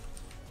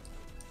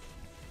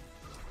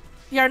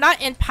 We are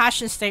not in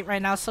Passion State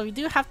right now, so we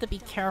do have to be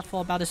careful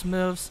about his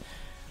moves.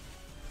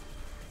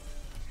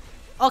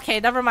 Okay,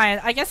 never mind.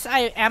 I guess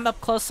I am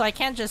up close, so I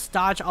can't just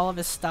dodge all of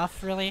his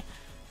stuff, really.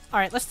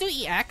 Alright, let's do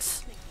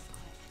EX.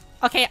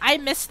 Okay, I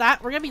missed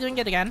that. We're gonna be doing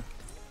it again.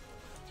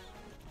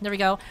 There we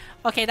go.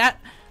 Okay, that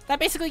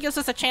basically gives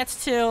us a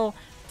chance to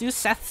do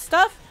Seth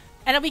stuff.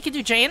 And then we can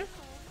do Jane.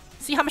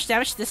 See how much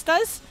damage this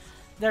does?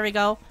 There we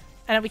go.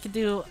 And then we can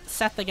do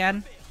Seth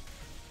again.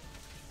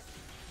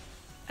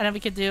 And then we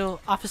could do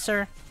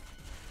Officer.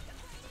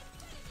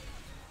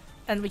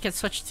 And we can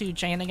switch to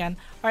Jane again.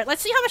 Alright,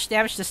 let's see how much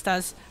damage this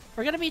does.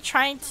 We're gonna be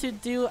trying to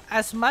do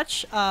as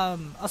much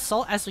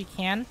assault as we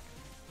can.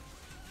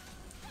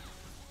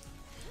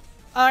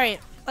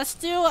 Alright, let's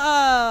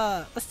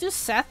do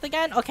Seth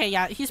again. Okay,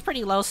 yeah, he's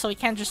pretty low, so we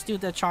can't just do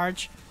the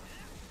charge.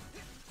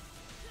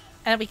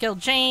 And we kill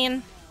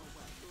Jane.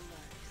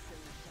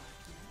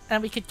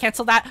 And we could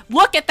cancel that.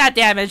 Look at that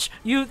damage!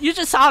 You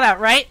just saw that,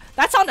 right?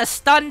 That's on a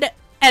stunned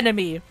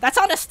enemy. That's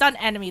on a stun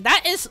enemy.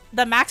 That is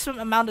the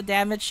maximum amount of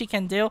damage she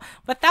can do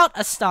without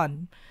a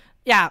stun.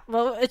 Yeah,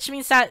 well, which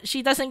means that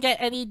she doesn't get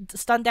any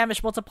stun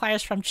damage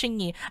multipliers from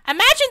Qingyi.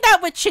 Imagine that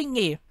with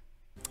Qingyi!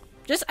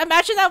 Just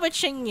imagine that with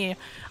Qingyi.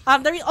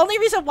 The only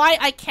reason why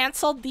I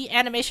canceled the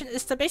animation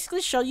is to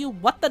basically show you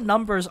what the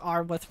numbers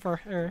are for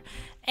her.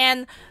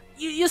 And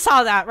you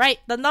saw that, right?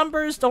 The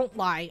numbers don't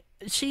lie.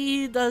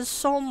 She does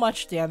so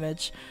much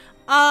damage.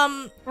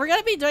 We're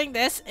gonna be doing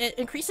this. It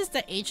increases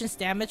the agent's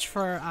damage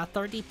for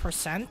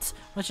 30%,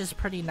 which is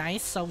pretty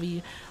nice. So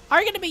we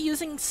are gonna be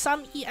using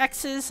some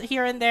EXs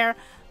here and there.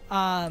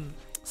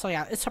 So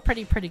yeah, it's a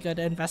pretty good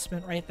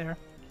investment right there.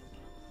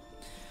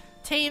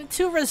 Tame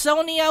 2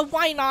 Razonia,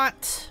 why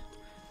not?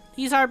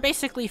 These are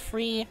basically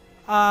free.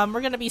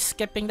 We're gonna be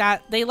skipping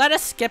that. They let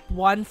us skip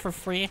 1 for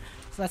free,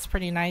 so that's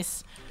pretty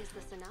nice.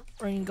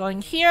 We're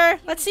going here.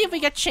 Let's see if we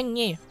get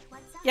Qingyi.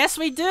 Yes,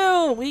 we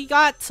do! We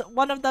got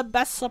one of the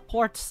best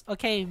supports.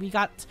 Okay, we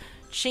got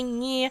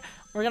Qingyi.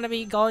 We're gonna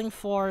be going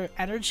for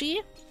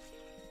energy.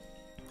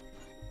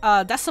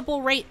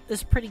 Decibel rate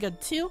is pretty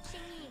good too.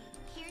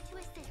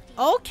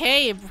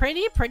 Okay,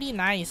 pretty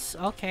nice.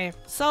 Okay,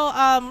 so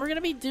we're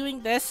gonna be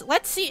doing this.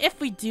 Let's see if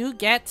we do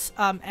get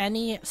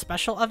any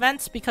special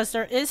events, because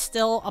there is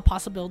still a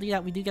possibility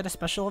that we do get a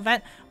special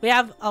event. We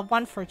have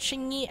one for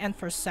Qingyi and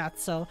for Seth,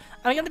 so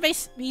I'm gonna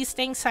be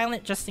staying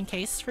silent just in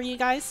case for you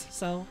guys.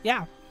 So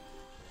yeah.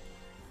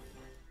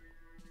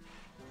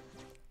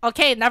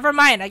 Okay, never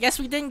mind. I guess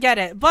we didn't get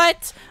it,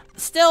 but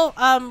still,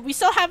 we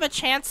still have a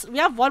chance. We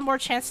have one more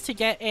chance to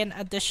get an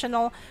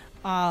additional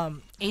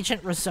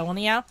Agent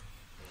Razonia.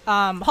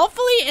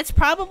 Hopefully it's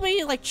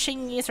probably like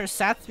Qingyi's or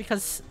Seth,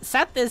 because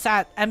Seth is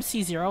at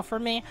MC0 for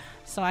me,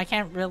 so I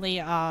can't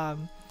really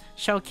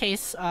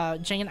showcase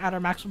Jane at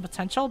her maximum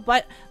potential.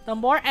 But the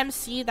more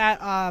MC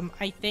that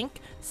I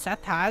think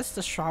Seth has,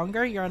 the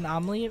stronger your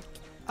anomaly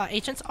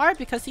agents are,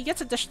 because he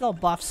gets additional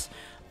buffs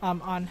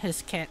on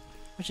his kit,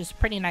 which is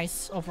pretty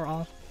nice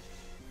overall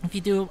if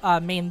you do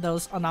main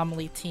those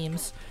anomaly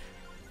teams.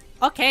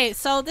 Okay,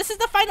 so this is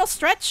the final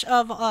stretch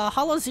of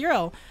Hollow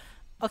Zero.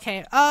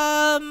 Okay,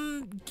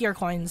 gear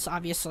coins,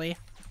 obviously.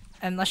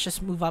 And let's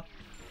just move up.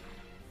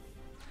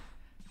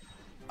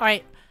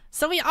 Alright,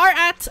 so we are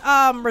at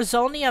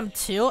Razonium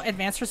 2,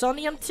 Advanced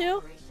Razonium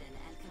 2.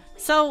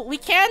 So we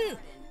can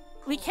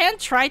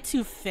try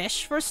to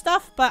fish for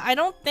stuff, but I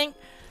don't think,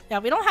 yeah,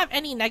 we don't have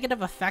any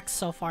negative effects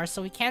so far,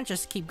 so we can't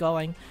just keep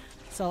going.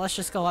 So let's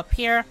just go up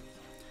here.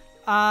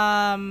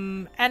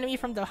 Enemy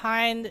from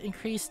behind,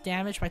 increased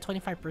damage by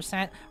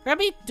 25%. We're gonna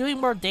be doing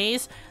more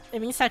days.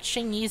 It means that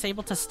Qingyi is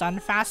able to stun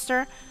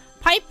faster.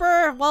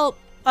 Piper, well,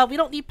 we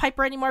don't need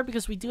Piper anymore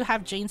because we do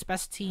have Jane's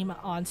best team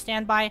on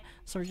standby.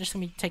 So we're just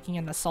gonna be taking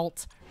an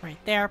assault right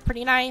there.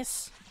 Pretty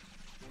nice.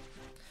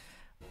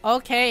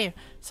 Okay,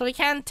 so we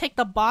can take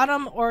the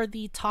bottom or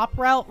the top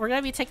route. We're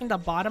gonna be taking the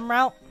bottom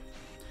route.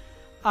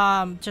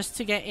 Just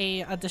to get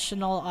a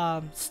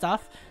additional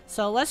stuff.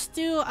 So let's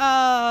do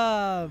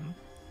a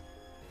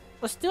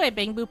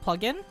Bangbu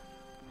plugin.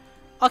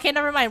 Okay,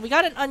 never mind. We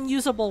got an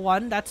unusable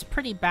one. That's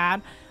pretty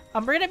bad.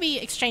 We're gonna be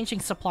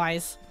exchanging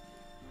supplies.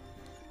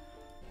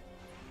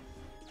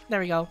 There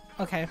we go.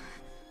 Okay.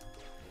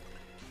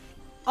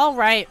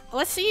 Alright.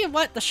 Let's see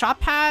what the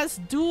shop has.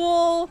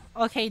 Duel.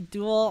 Okay,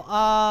 duel.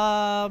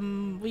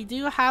 We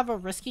do have a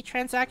risky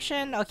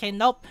transaction. Okay,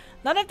 nope.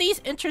 None of these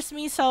interest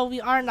me, so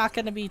we are not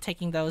gonna be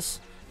taking those,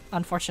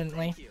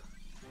 unfortunately.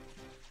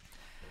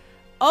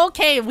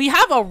 Okay, we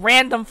have a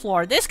random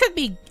floor. This could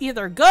be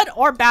either good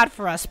or bad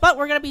for us, but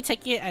we're gonna be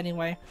taking it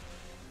anyway.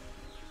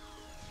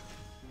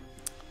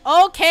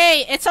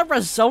 Okay, it's a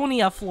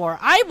Razonia floor.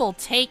 I will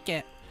take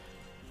it.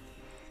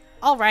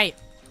 Alright.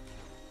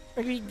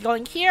 We're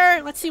going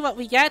here. Let's see what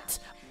we get.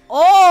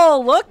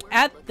 Oh, look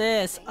at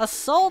this.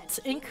 Assault,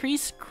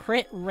 increase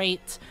crit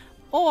rate,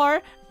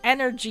 or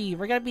energy.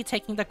 We're gonna be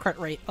taking the crit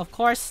rate. Of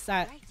course,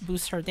 that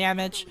boosts her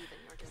damage.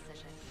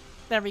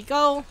 There we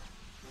go.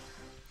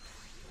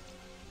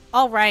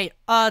 Alright,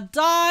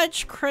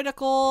 dodge,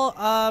 critical,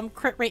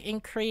 crit rate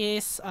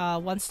increase,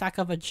 1 stack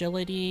of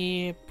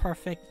agility,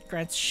 perfect,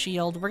 grants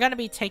shield. We're gonna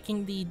be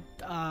taking the,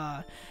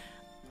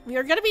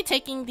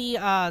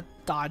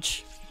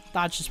 dodge.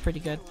 Dodge is pretty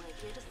good.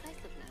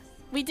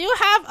 We do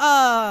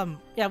have,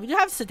 yeah, we do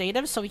have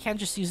sedative, so we can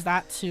just use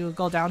that to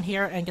go down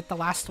here and get the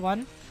last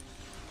one.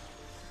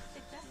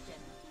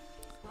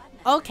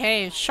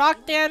 Okay,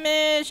 shock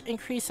damage,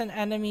 increase an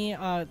enemy,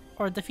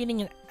 or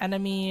defeating an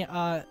enemy,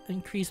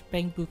 increase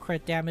Bangbu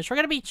crit damage. We're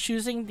gonna be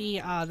choosing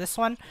the, this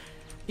one,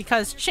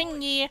 because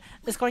Qingyi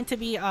is going to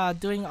be,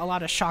 doing a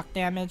lot of shock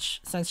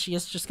damage, since she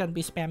is just gonna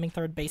be spamming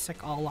third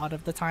basic a lot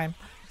of the time.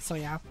 So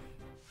yeah.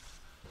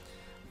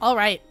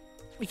 Alright,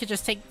 we could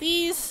just take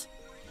these.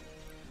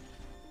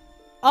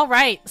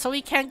 Alright, so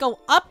we can go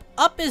up.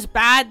 Up is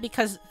bad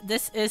because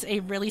this is a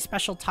really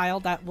special tile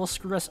that will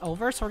screw us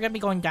over, so we're gonna be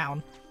going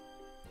down.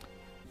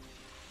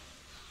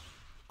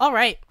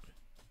 Alright.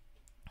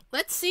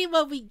 Let's see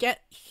what we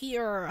get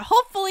here.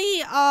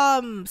 Hopefully,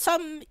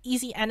 some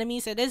easy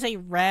enemies. It is a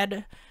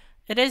red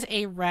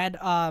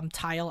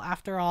tile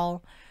after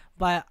all.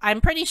 But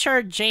I'm pretty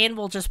sure Jane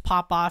will just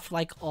pop off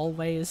like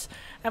always.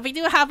 And we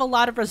do have a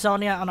lot of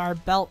Resonia on our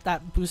belt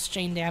that boosts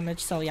Jane damage,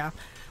 so yeah.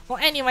 Well,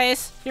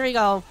 anyways, here we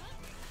go.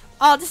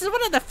 Oh, this is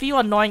one of the few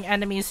annoying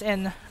enemies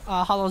in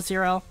Hollow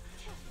Zero.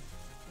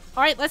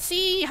 Alright, let's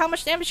see how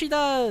much damage she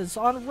does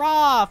on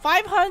Raw.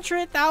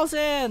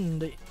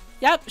 500,000!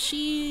 Yep,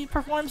 she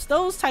performs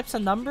those types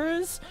of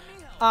numbers.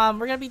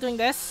 We're gonna be doing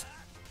this.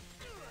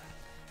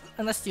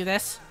 And let's do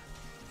this.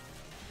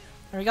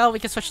 There we go, we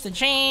can switch to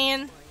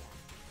Jane.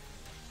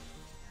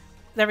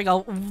 There we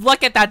go.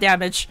 Look at that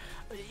damage.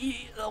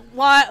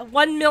 What?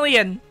 1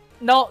 million.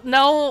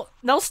 No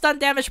stun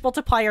damage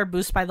multiplier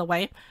boost, by the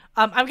way.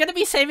 I'm gonna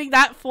be saving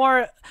that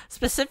for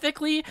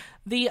specifically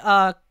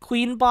the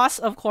queen boss,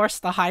 of course,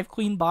 the Hive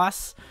Queen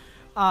boss.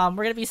 We're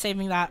gonna be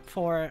saving that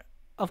for,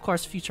 of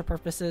course, future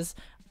purposes.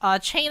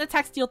 Chain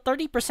attacks deal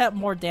 30%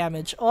 more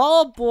damage.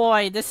 Oh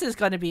boy, this is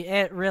gonna be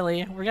it,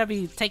 really. We're gonna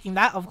be taking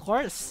that, of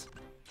course.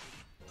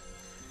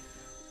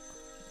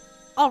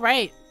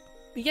 Alright.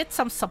 We get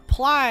some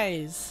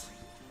supplies.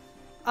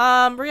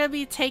 We're gonna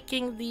be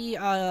taking the,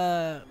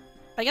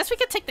 I guess we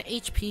could take the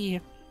HP.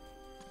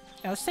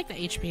 Yeah, let's take the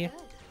HP.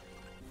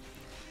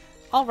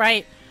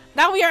 Alright.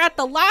 Now we are at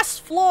the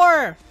last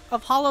floor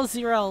of Hollow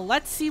Zero.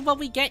 Let's see what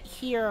we get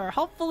here.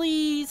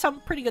 Hopefully some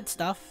pretty good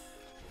stuff.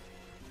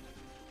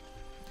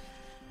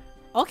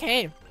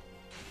 Okay.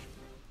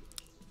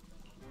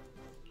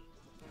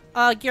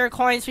 Gear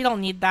coins, we don't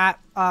need that,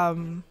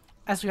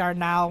 as we are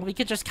now. We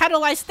could just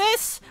catalyze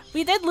this.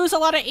 We did lose a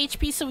lot of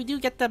HP, so we do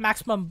get the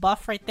maximum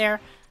buff right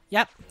there.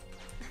 Yep.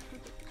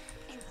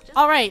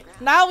 Alright,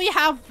 now we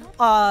have,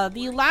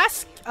 the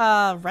last,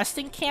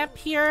 resting camp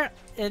here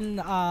in,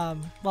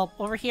 well,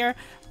 over here.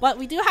 But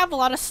we do have a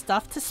lot of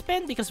stuff to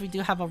spin because we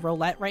do have a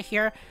roulette right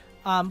here.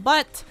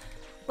 But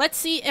let's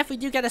see if we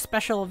do get a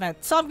special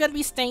event. So I'm gonna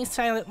be staying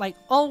silent like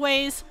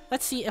always.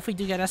 Let's see if we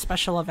do get a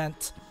special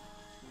event.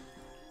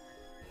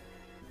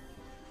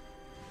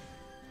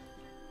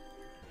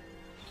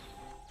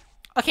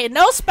 Okay,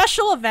 no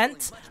special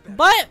event,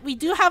 but we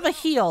do have a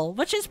heal,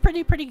 which is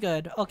pretty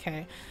good.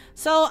 Okay,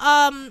 so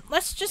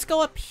let's just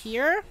go up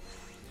here.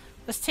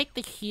 Let's take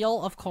the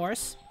heal, of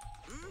course.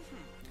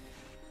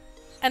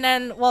 And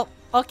then, well,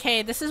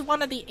 okay, this is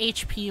one of the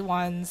HP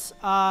ones.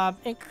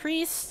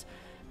 Increased,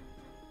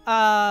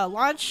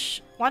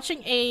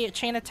 launching a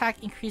chain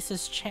attack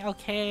increases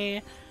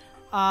okay.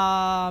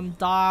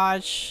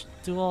 Dodge,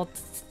 dual,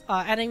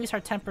 enemies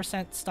are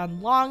 10%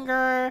 stunned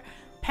longer.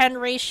 Pen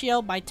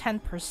ratio by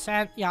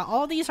 10%. Yeah,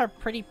 all these are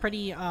pretty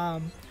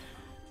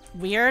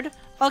weird.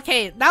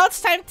 Okay, now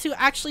it's time to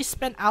actually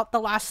spin out the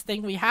last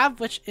thing we have,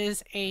 which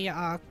is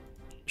a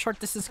short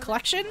distance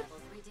collection.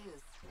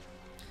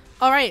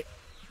 Alright.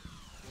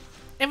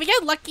 If we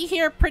get lucky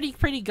here,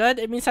 pretty good.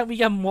 It means that we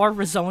get more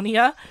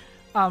Resonia.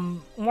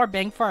 More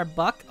bang for our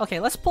buck. Okay,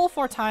 let's pull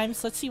 4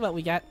 times. Let's see what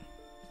we get.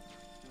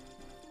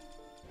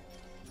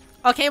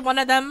 Okay, one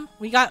of them.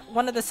 We got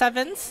one of the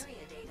 7s.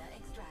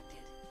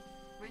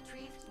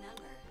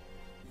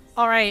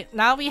 Alright,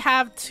 now we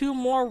have 2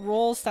 more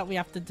rolls that we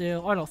have to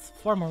do. Oh no,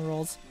 4 more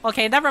rolls.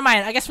 Okay, never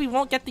mind. I guess we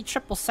won't get the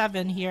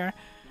 777 here.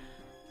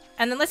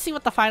 And then let's see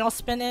what the final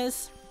spin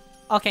is.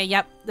 Okay,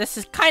 yep. This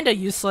is kind of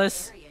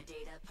useless.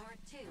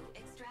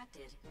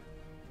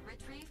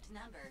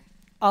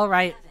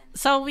 Alright,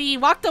 so we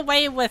walked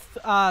away with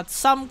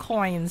some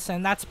coins,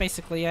 and that's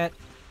basically it.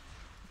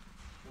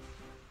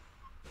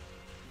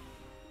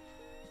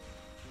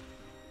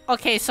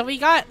 Okay, so we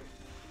got...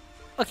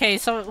 Okay,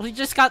 so we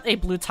just got a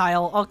blue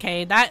tile.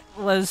 Okay, that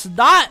was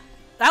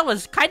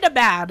kind of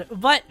bad,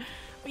 but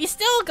we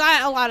still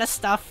got a lot of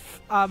stuff,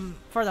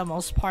 for the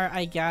most part,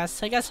 I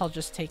guess. I guess I'll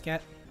just take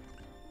it.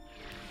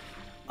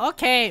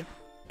 Okay,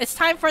 It's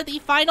time for the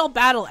final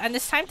battle, and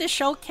it's time to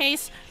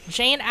showcase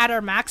Jane at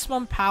her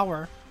maximum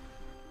power.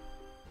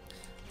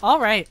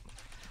 Alright.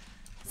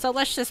 So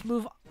let's just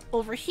move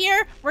over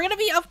here. We're gonna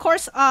be, of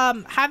course,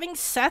 having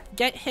Seth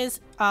get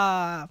his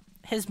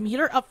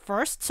meter up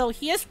first. So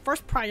he is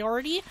first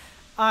priority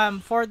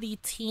for the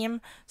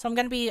team. So I'm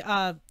gonna be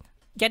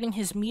getting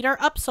his meter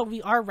up, so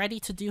we are ready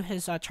to do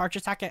his charge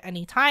attack at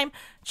any time.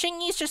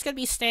 Chingy's just gonna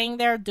be staying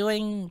there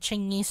doing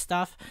Chingy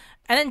stuff.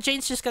 And then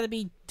Jane's just gonna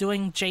be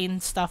doing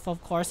Jane stuff,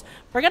 of course.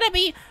 We're gonna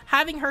be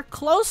having her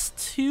close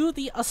to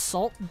the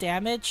assault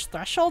damage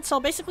threshold, so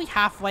basically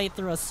halfway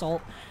through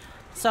assault.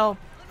 So,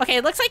 okay,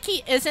 it looks like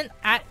he isn't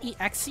at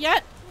EX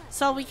yet,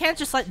 so we can't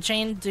just let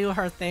Jane do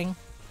her thing.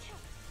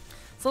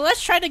 So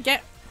let's try to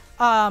get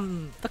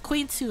the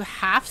queen to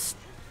half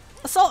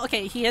assault.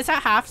 Okay, he is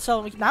at half,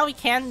 so now we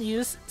can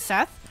use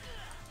Seth.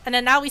 And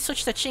then now we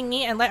switch to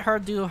Chingy and let her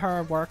do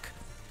her work.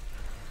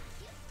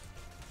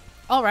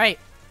 Alright.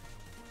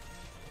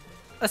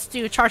 Let's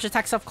do charge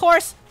attacks, of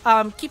course.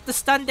 Keep the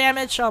stun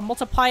damage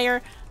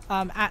multiplier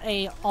at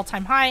a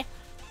all-time high.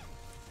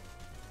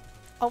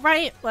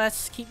 Alright,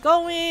 let's keep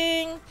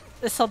going.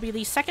 This will be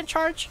the second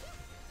charge.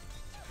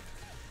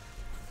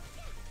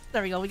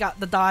 There we go, we got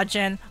the dodge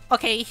in.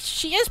 Okay,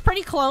 she is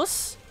pretty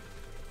close.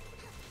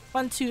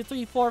 1, 2,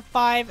 3, 4,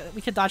 5.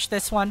 We could dodge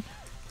this one.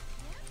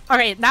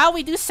 Alright, now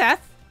we do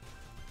Seth.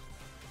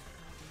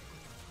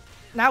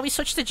 Now we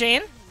switch to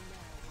Jane.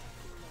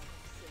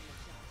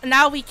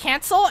 Now we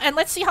cancel, and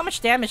let's see how much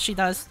damage she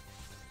does.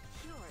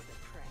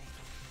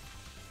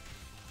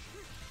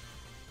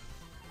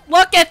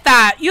 Look at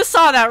that! You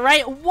saw that,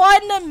 right?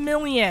 1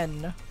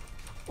 million.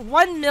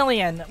 1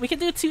 million. We can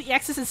do 2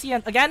 EXs and see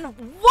again. 1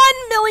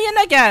 million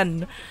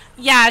again!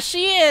 Yeah,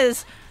 she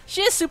is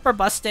super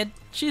busted.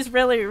 She's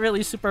really,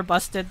 really super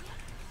busted.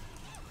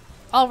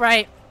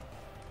 Alright.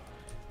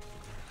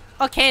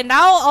 Okay,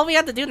 now all we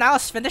have to do now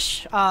is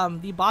finish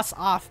the boss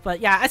off.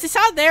 But yeah, as you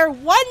saw there,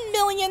 1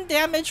 million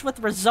damage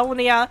with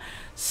Resonia.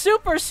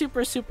 Super,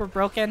 super, super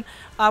broken.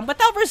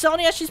 Without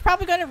Resonia, she's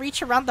probably going to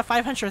reach around the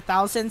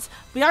 500,000s.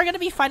 We are going to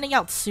be finding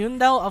out soon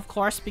though, of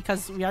course,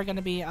 because we are going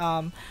to be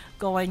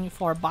going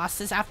for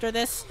bosses after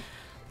this.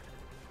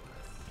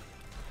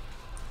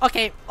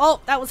 Okay,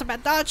 oh, that was a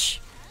bad dodge.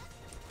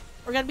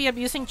 We're going to be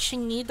abusing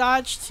Chingy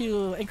dodge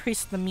to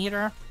increase the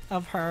meter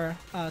of her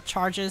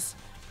charges.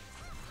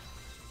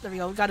 There we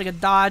go, we got a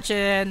good dodge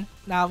in.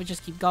 Now we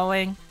just keep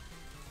going.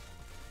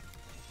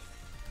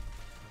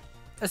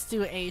 Let's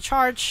do a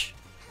charge.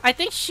 I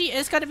think she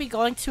is going to be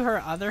going to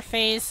her other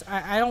phase.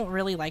 I don't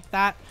really like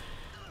that.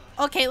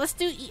 Okay, let's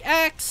do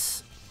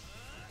EX.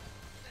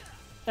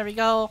 There we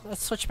go.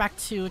 Let's switch back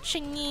to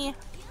Chingy.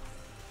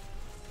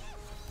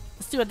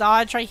 Let's do a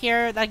dodge right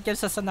here. That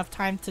gives us enough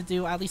time to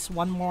do at least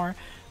one more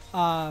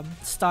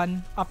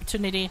stun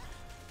opportunity.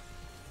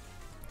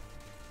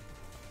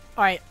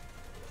 Alright.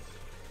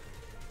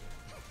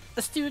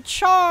 Let's do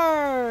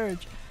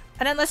charge!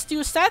 And then let's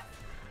do Seth.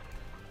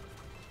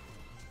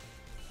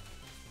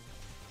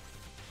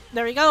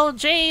 There we go,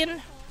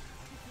 Jane.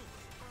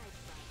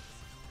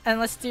 And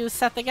let's do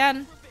Seth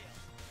again.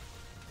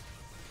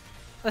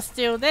 Let's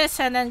do this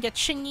and then get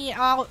Chingy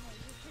out.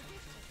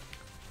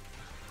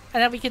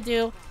 And then we can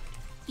do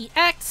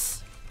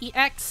EX,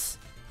 EX.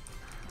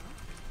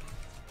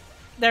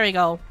 There we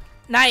go.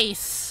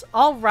 Nice.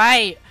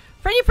 Alright.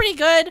 Pretty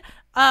good.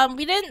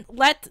 We didn't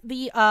let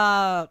the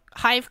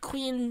Hive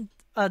Queen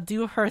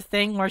do her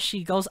thing where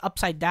she goes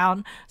upside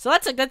down. So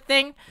that's a good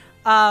thing.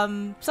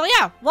 So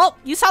yeah, well,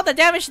 you saw the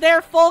damage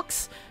there,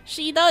 folks.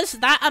 She does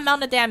that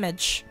amount of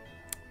damage.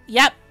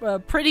 Yep,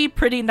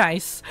 pretty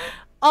nice.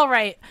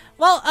 Alright,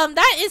 well,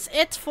 that is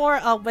it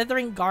for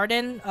Withering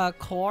Garden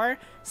core.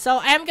 So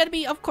I am going to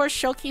be, of course,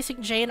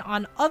 showcasing Jane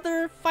on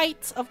other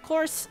fights, of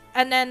course.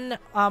 And then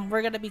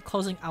we're going to be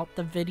closing out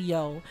the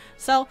video.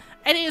 So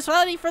anyways,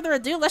 without any further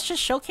ado, let's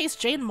just showcase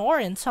Jane more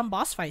in some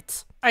boss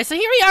fights. Alright, so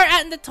here we are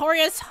at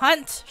Notorious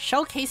Hunt,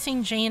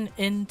 showcasing Jane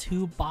in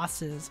 2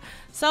 bosses.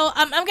 So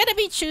I'm going to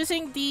be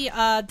choosing the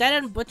Dead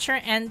End Butcher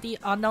and the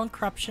Unknown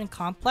Corruption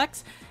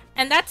Complex.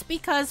 And that's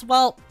because,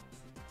 well,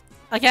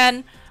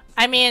 again,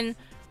 I mean,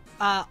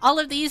 all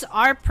of these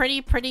are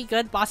pretty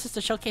good bosses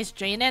to showcase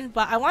Jane in,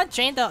 but I want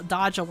Jane to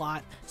dodge a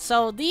lot.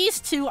 So these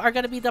 2 are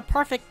going to be the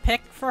perfect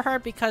pick for her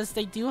because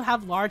they do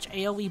have large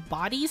AoE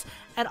bodies,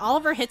 and all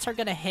of her hits are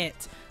going to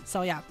hit.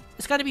 So yeah,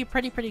 it's going to be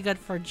pretty good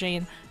for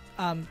Jane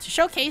to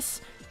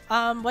showcase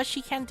what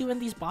she can do in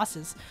these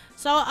bosses.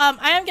 So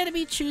I am going to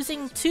be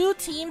choosing 2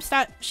 teams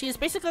that she is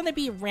basically going to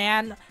be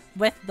ran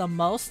with the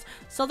most.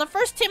 So the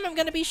first team I'm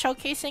going to be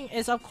showcasing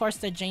is, of course,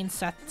 the Jane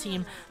Seth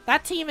team.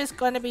 That team is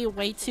going to be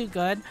way too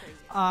good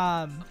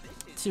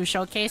to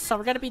showcase. So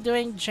we're going to be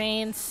doing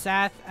Jane,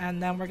 Seth,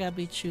 and then we're going to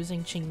be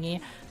choosing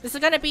Chingy. This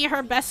is going to be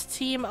her best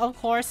team, of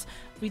course.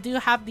 We do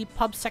have the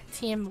PubSec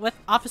team with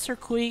Officer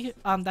Kui.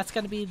 That's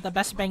going to be the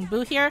best bang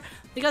boo here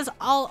because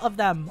all of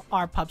them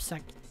are PubSec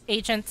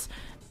agents.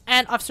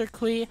 And Officer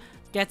Kui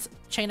gets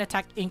chain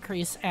attack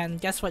increase, and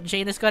guess what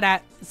Jane is good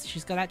at?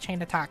 She's good at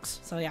chain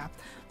attacks. So yeah.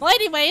 Well,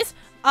 anyways,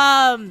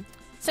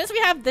 since we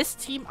have this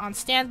team on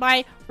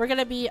standby, we're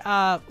gonna be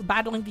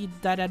battling the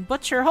Dead End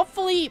Butcher.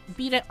 Hopefully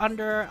beat it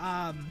under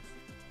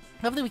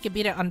hopefully we can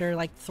beat it under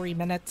like 3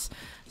 minutes.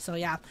 So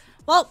yeah.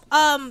 Well,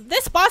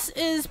 this boss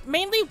is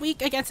mainly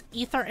weak against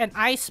Ether and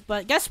Ice,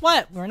 but guess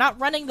what? We're not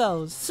running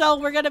those. So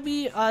we're gonna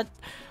be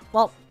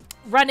well,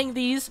 running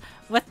these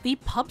with the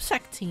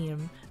PubSec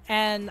team.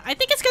 And I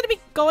think it's gonna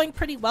be going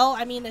pretty well.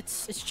 I mean,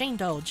 it's Jane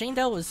Doe. Jane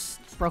Doe is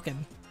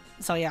broken.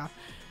 So yeah.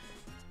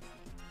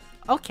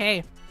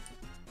 Okay.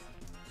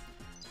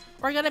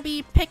 We're gonna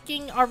be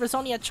picking our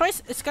Rosonia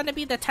choice. It's gonna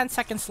be the 10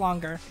 seconds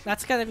longer.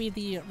 That's gonna be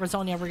the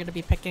Rosonia we're gonna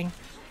be picking.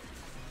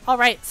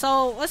 Alright,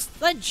 so let's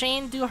let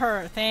Jane do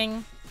her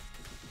thing.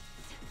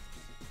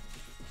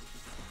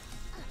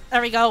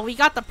 There we go. We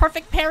got the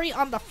perfect parry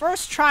on the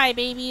first try,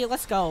 baby.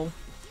 Let's go.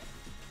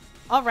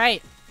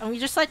 Alright. And we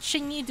just let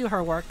Xingyi do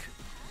her work.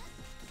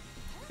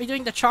 We're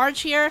doing the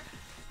charge here.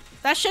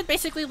 That should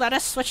basically let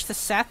us switch to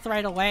Seth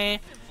right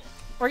away.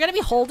 We're gonna be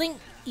holding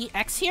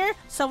EX here,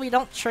 so we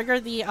don't trigger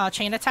the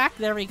chain attack.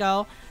 There we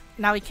go.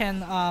 Now we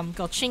can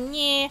go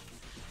Xingyi.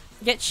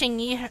 Get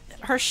Xingyi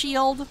her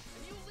shield.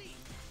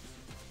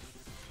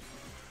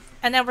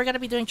 And then we're gonna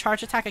be doing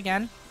charge attack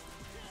again.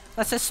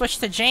 Let's just switch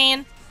to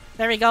Jane.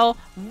 There we go.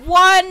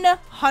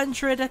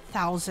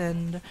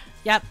 100,000.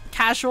 Yep,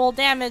 casual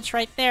damage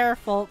right there,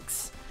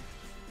 folks.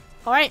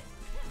 Alright.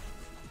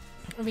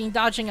 We're being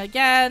dodging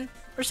again.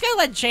 We're just gonna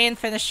let Jane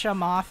finish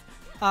him off.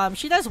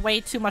 She does way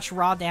too much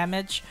raw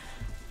damage.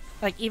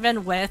 Like,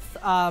 even with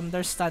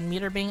their stun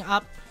meter being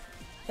up.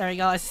 There we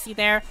go, as you see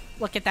there.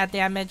 Look at that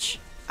damage.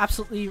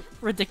 Absolutely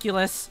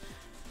ridiculous.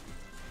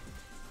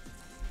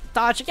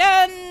 Dodge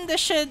again!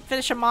 This should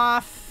finish him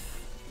off.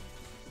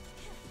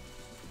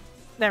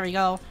 There we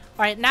go.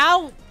 Alright,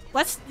 now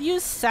let's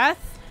use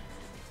Seth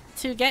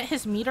to get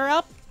his meter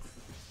up.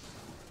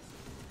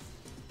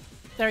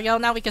 There we go,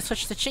 now we can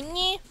switch to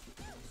Xingyi.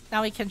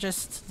 Now we can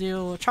just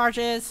do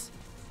charges.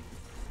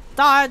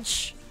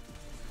 Dodge!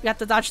 We have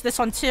to dodge this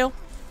one too.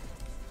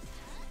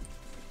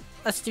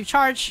 Let's do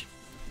charge.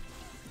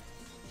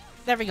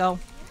 There we go.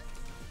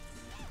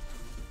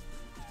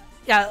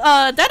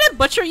 Yeah, Dead End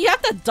Butcher, you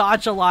have to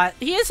dodge a lot.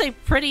 He is a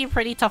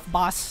pretty tough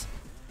boss.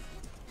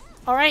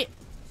 Alright,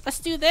 let's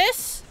do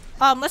this.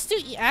 Let's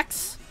do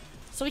EX.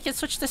 So we can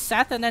switch to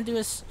Seth and then do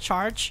his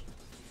charge.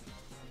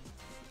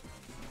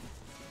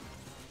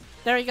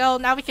 There we go,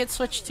 now we can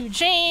switch to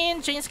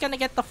Jane. Jane's gonna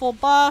get the full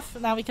buff.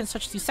 Now we can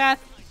switch to Seth.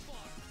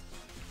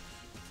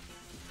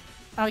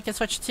 Now we can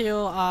switch to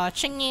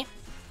Xingyi.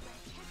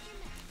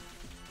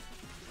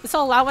 This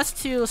will allow us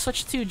to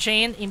switch to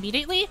Jane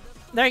immediately.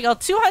 There you go,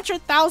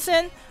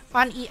 200,000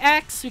 on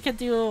EX. We could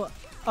do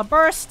a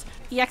burst.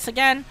 EX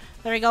again.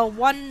 There we go,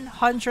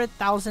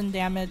 100,000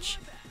 damage.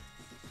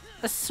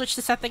 Let's switch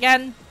to Seth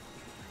again.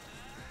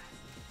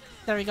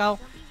 There we go.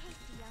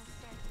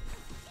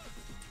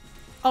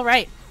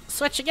 Alright,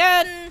 switch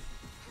again.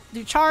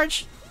 Do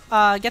charge.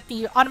 Get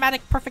the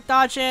automatic perfect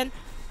dodge in.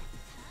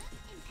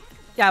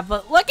 Yeah,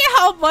 but look at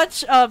how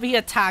much he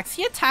attacks.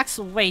 He attacks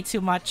way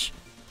too much.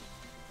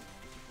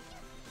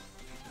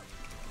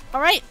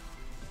 Alright.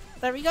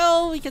 There we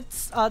go. We can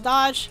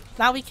dodge.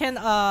 Now we can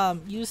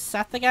use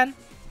Seth again.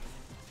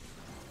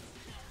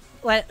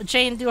 Let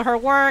Jane do her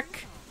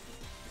work.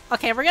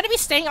 Okay, we're gonna be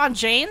staying on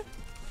Jane.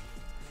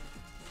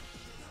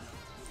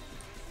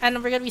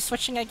 And we're gonna be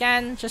switching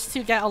again just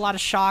to get a lot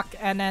of shock.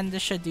 And then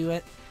this should do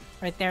it.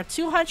 Right there.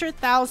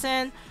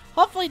 200,000.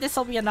 Hopefully this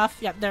will be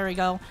enough. Yep, there we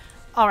go.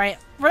 Alright.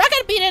 We're not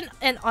gonna beat it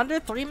in under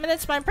 3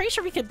 minutes, but I'm pretty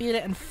sure we could beat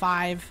it in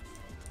 5.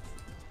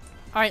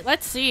 Alright,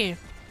 let's see.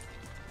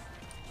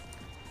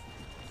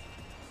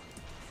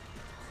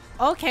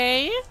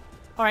 Okay.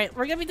 Alright,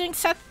 we're gonna be doing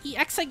Seth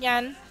EX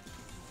again.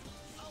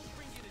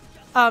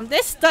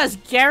 This does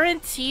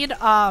guaranteed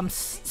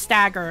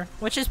stagger,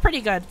 which is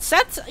pretty good.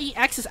 Seth's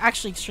EX is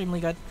actually extremely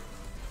good.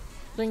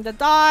 Doing the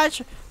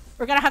dodge.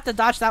 We're gonna have to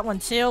dodge that one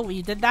too.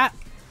 We did that.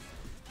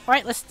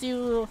 Alright, let's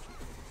do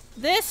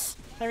this.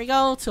 There we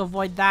go, to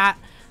avoid that.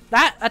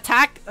 That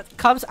attack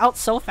comes out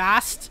so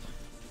fast.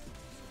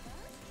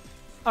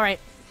 Alright,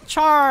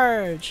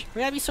 charge.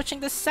 We're gonna be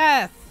switching to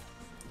Seth.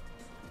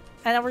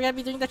 And then we're gonna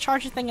be doing the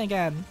charge thing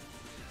again.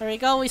 There we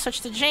go, we switch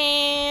to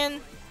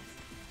Jane.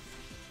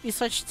 We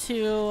switch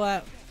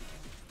to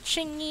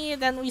Xingyi,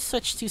 then we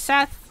switch to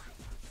Seth.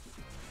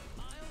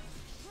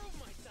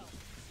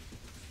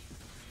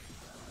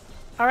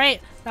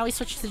 Alright, now we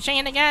switch to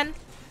Jane again.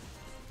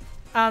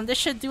 This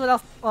should do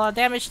enough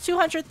damage,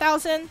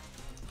 200,000.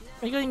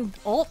 We're doing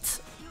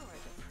ult.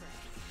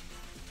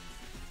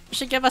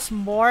 Should give us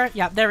more.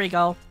 Yeah, there we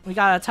go. We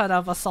got a ton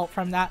of assault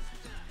from that.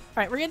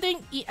 Alright, we're gonna do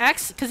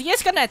EX, because he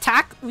is gonna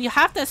attack. We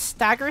have to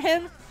stagger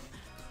him.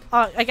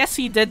 I guess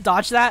he did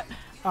dodge that.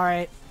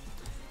 Alright.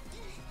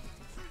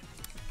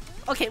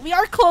 Okay, we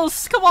are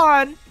close. Come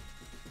on.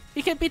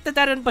 We can beat the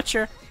Dead End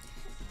Butcher.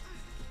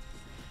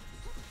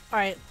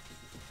 Alright.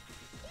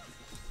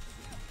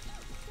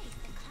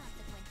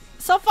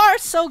 So far,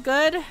 so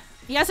good.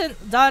 He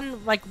hasn't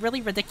done, like,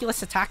 really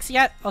ridiculous attacks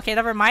yet. Okay,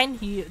 never mind.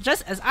 He,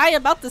 just as I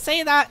am about to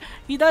say that,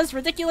 he does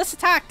ridiculous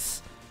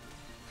attacks.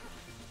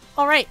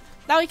 Alright,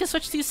 now we can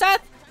switch to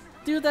Seth.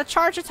 Do the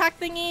charge attack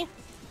thingy.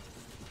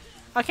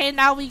 Okay,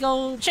 now we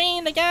go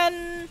Jane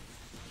again.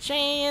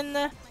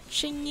 Jane,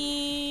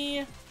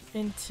 Chingy,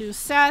 into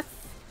Seth.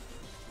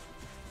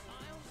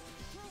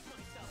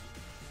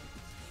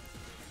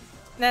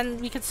 Then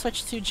we can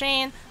switch to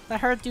Jane.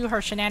 Let her do her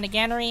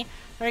shenaniganery.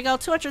 There we go,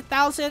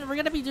 200,000. We're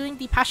gonna be doing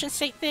the passion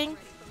state thing.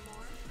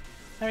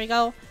 There we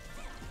go.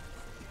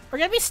 We're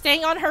gonna be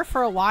staying on her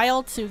for a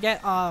while to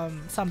get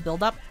some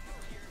build up.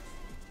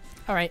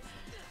 Alright.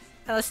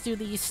 Now let's do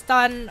the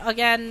stun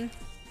again.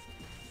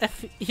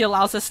 If he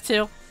allows us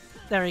to.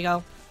 There we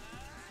go.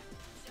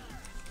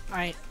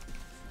 Alright.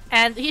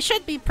 And he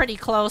should be pretty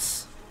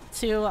close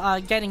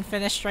to getting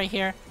finished right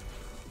here.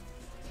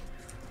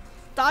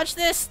 Dodge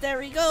this. There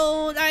we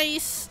go.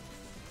 Nice.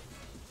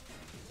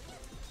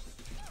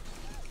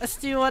 Let's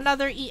do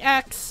another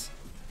EX.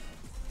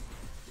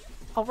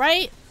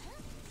 Alright.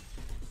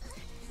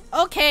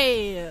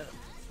 Okay.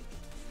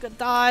 Good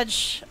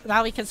dodge.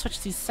 Now we can switch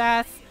to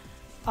Seth.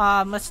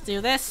 Let's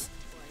do this.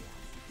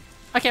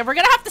 Okay, we're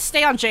gonna have to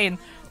stay on Jane.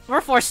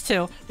 We're forced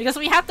to. Because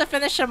we have to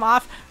finish him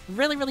off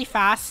really, really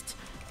fast.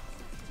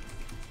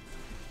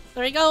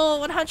 There we go.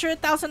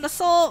 100,000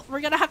 assault.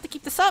 We're gonna have to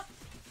keep this up.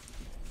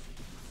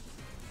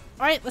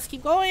 Alright, let's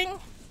keep going.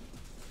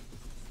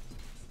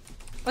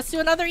 Let's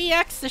do another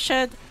EX. This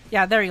should...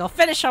 Yeah, there we go.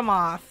 Finish him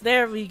off.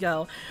 There we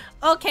go.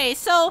 Okay,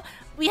 so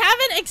we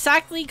haven't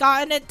exactly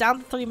gotten it down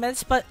to 3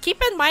 minutes, but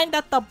keep in mind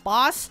that the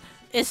boss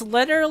is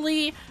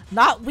literally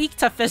not weak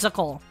to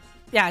physical.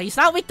 Yeah, he's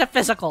not weak to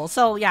physical.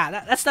 So yeah,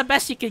 that's the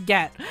best you could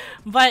get.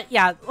 But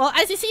yeah, well,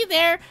 as you see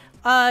there,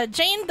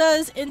 Jane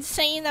does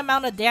insane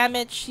amount of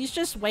damage. She's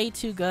just way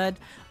too good.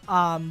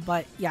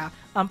 But yeah,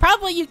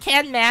 probably you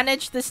can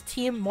manage this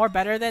team more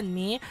better than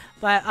me.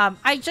 But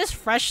I just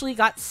freshly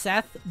got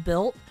Seth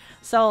built.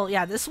 So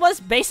yeah, this was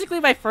basically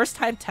my first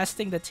time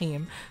testing the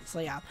team. So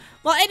yeah.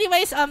 Well,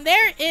 anyways,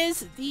 there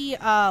is the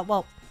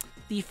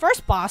the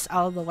first boss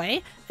out of the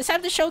way. It's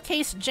time to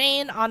showcase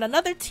Jane on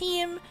another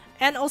team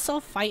and also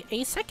fight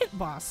a second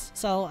boss.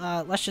 So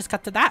let's just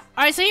cut to that.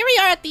 Alright, so here we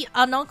are at the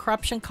Unknown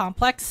Corruption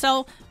Complex.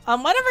 So one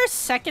of our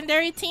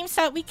secondary teams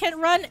that we can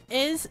run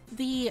is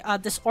the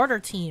Disorder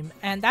team.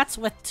 And that's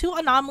with 2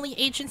 Anomaly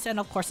agents and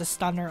of course a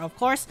Stunner, of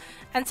course.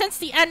 And since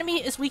the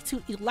enemy is weak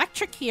to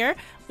Electric here,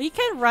 we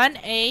can run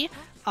a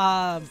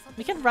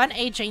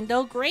Jane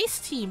Doe Grace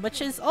team,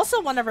 which is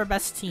also one of our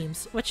best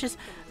teams, which is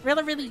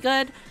really, really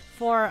good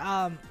for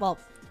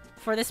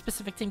for this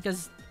specific team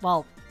because,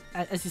 well,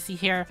 as you see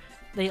here,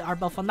 they are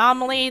both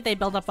Anomaly, they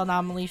build up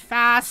Anomaly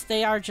fast,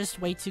 they are just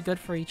way too good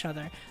for each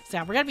other. So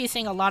yeah, we're going to be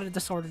seeing a lot of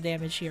Disorder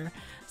damage here.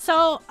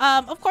 So,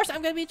 of course,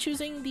 I'm going to be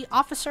choosing the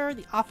Officer.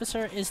 The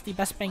Officer is the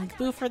best bang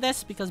boo for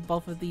this because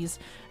both of these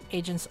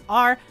agents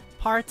are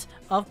part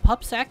of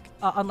PubSec,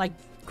 unlike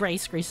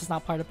Grace. Grace is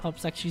not part of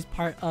PubSec, she's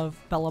part of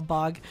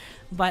Bellabog.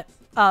 But,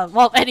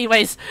 well,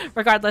 anyways,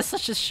 regardless,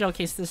 let's just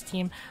showcase this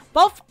team.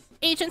 Both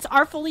agents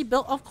are fully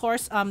built, of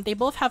course. They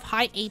both have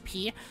high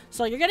AP,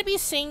 so you're gonna be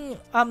seeing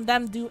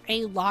them do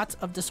a lot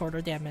of Disorder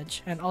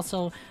damage and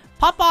also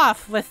pop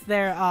off with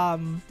their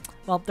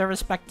well, their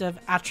respective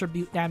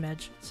attribute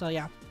damage. So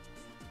yeah.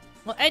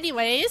 Well,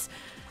 anyways,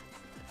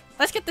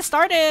 let's get this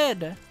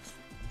started.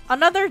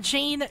 Another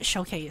Jane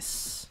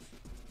showcase.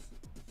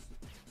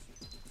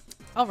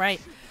 All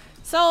right.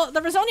 So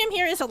the Resonium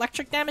here is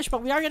electric damage,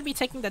 but we are gonna be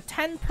taking the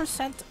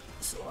 10%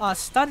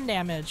 stun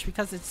damage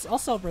because it's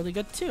also really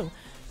good too.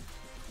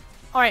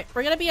 Alright,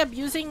 we're gonna be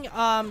abusing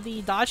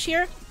the dodge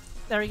here.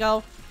 There we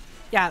go.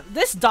 Yeah,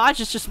 this dodge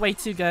is just way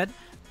too good.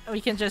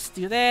 We can just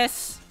do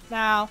this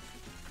now.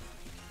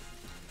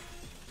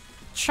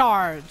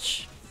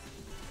 Charge.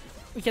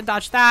 We can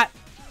dodge that.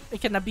 We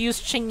can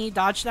abuse Chingy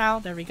dodge now.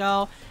 There we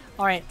go.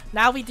 Alright,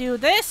 now we do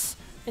this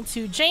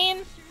into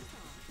Jane.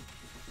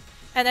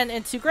 And then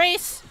into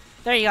Grace.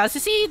 There you go. As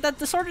you see, the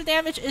Disorder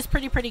damage is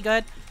pretty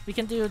good. We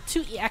can do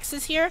 2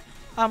 EXs here.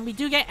 We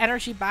do get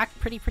energy back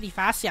pretty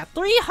fast. Yeah,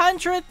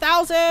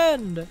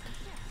 300,000!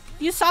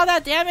 You saw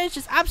that damage?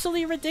 It's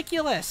absolutely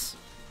ridiculous.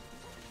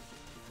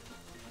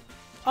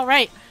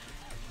 Alright.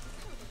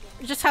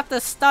 We just have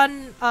to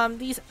stun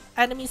these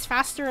enemies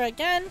faster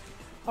again.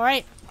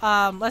 Alright,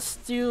 let's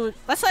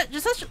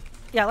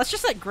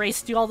just let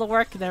Grace do all the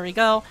work. There we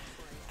go.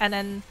 And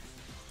then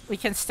we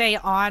can stay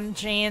on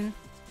Jane.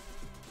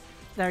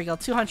 There we go,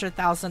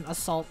 200,000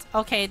 assault.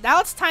 Okay, now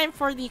it's time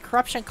for the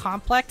Corruption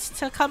Complex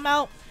to come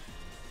out.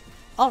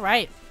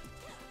 Alright.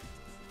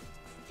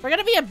 We're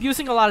gonna be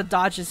abusing a lot of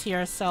dodges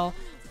here, so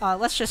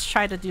let's just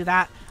try to do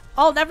that.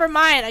 Oh, never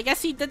mind. I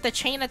guess he did the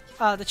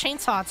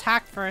chainsaw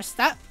attack first.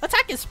 That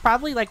attack is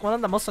probably like one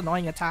of the most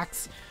annoying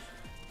attacks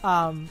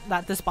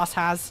that this boss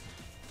has.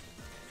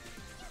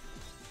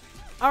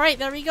 Alright,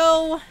 there we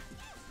go.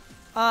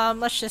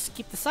 Let's just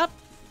keep this up.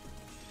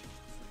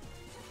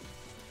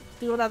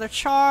 Do another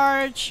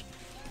charge.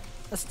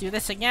 Let's do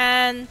this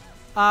again.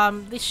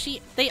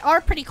 They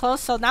are pretty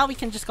close, so now we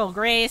can just go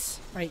Grace.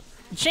 Right,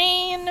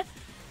 Jane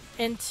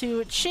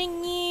into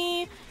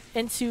Chingy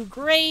into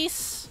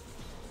Grace.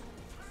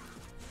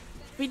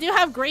 We do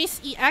have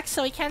Grace EX,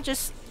 so we can't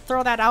just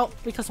throw that out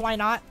because why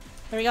not?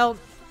 There we go.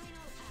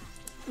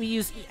 We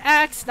use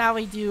EX. Now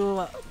we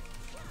do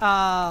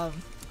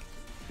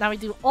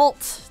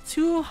ult.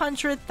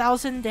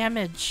 200,000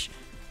 damage.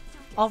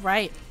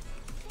 Alright.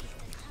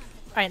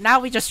 Alright, now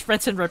we just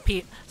rinse and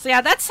repeat. So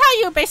yeah, that's how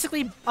you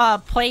basically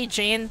play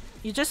Jane.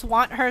 You just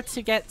want her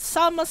to get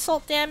some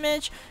assault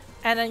damage,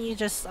 and then you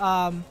just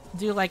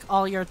do like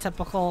all your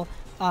typical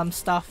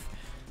stuff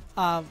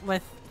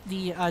with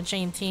the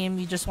Jane team.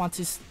 You just want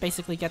to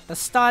basically get the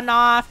stun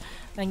off,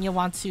 then you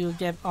want to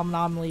give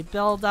anomaly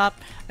build up.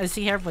 As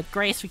you see here with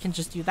Grace, we can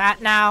just do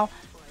that now.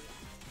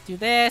 Do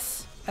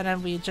this, and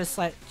then we just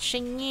let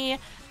Xingyi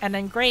and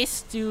then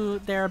Grace do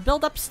their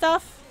build up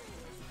stuff.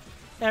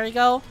 There we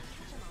go.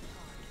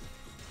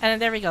 And then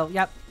there we go.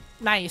 Yep.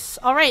 Nice.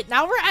 Alright,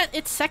 now we're at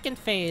its second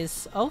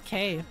phase.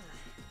 Okay.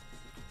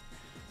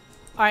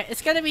 Alright,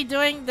 it's gonna be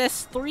doing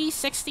this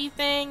 360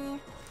 thing.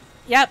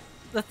 Yep,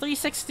 the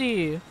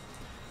 360.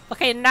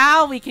 Okay,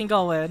 now we can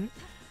go in.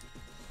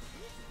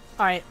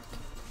 Alright.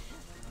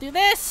 Do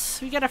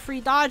this. We get a free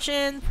dodge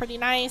in. Pretty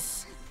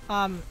nice.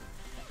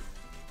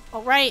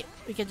 Alright,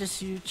 we can just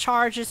do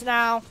charges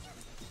now.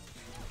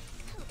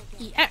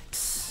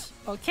 EX.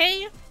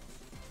 Okay.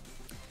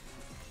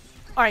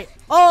 Alright.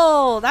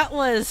 Oh, that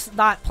was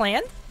not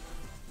planned.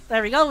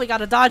 There we go. We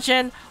got a dodge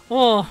in.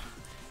 Oh.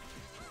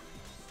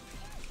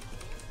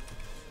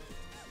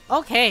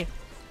 Okay.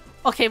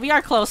 Okay, we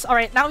are close.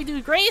 Alright, now we do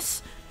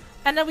Grace.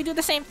 And then we do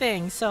the same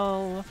thing.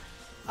 So,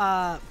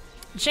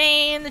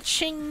 Jane,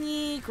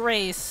 Xingyi,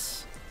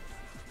 Grace.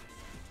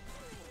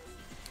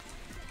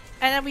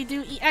 And then we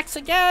do EX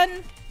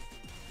again.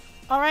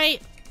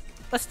 Alright.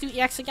 Let's do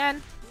EX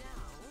again.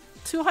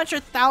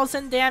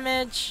 200,000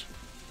 damage.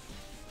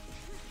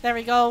 There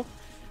we go.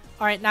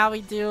 Alright, now we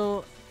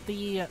do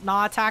the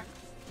Gnaw attack.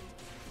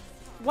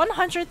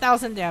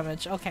 100,000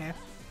 damage. Okay.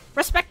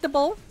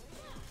 Respectable.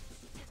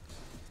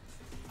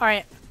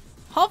 Alright.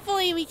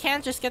 Hopefully we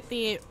can just get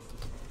the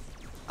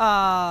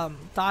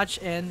dodge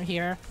in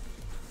here.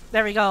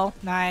 There we go.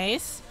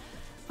 Nice.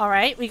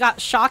 Alright, we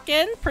got shock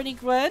in. Pretty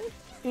good.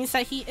 Means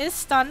that he is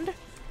stunned.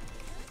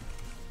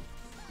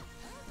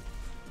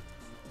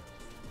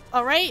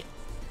 Alright.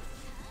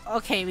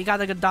 Okay, we got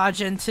a good dodge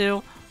in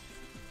too.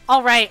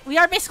 Alright, we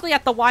are basically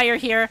at the wire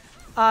here.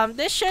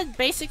 This should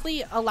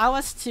basically allow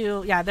us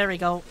to... Yeah, there we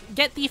go.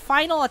 Get the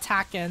final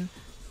attack in.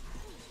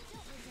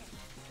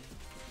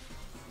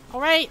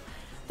 Alright.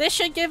 This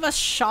should give us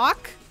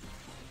shock.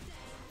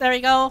 There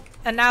we go.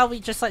 And now we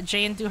just let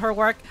Jane do her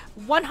work.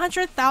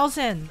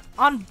 100,000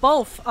 on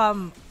both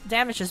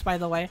damages, by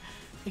the way.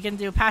 We can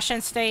do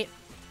Passion State.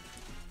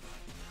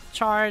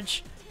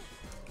 Charge.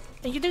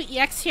 And you can do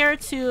EX here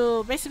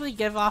to basically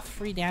give off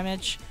free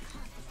damage.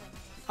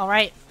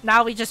 Alright,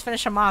 now we just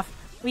finish him off.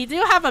 We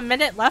do have a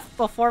minute left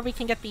before we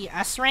can get the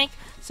S rank.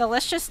 So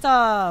let's just,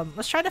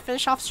 let's try to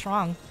finish off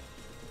strong.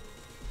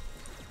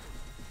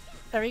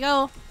 There we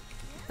go.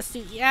 Let's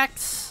do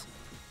EX.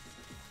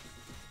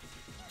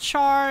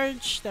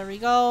 Charge. There we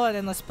go. And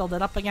then let's build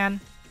it up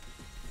again.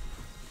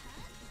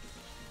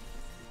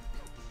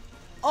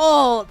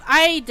 Oh,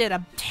 I did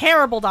a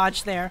terrible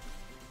dodge there.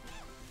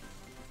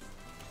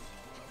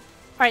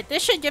 Alright,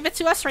 this should give it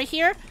to us right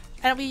here.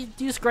 And we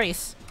use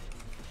Grace.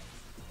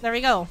 There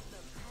we go.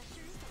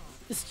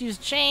 Just use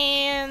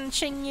Jane,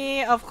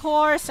 Xingyi, of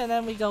course, and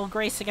then we go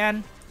Grace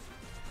again.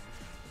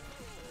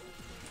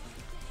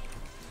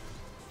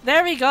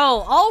 There we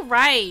go.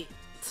 Alright.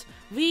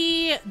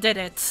 We did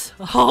it.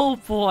 Oh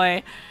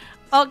boy.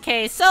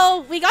 Okay,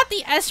 so we got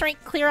the S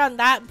rank clear on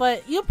that,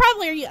 but you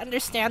probably already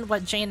understand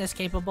what Jane is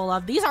capable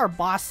of. These are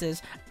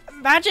bosses.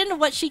 Imagine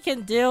what she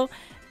can do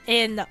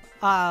in,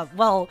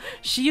 well,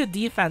 Shiyu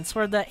defense,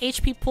 where the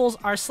HP pools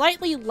are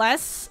slightly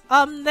less,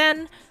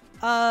 than,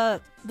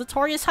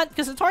 Notorious Hunt,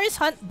 because Notorious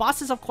Hunt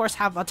bosses of course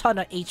have a ton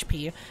of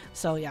HP.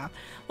 So yeah.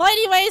 Well,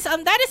 anyways,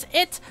 that is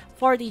it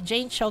for the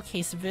Jane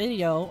showcase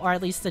video, or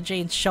at least the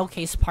Jane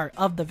showcase part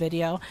of the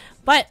video.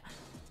 But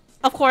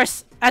of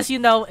course, as you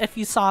know, if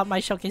you saw my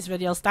showcase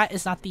videos, that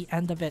is not the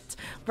end of it.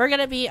 We're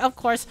gonna be, of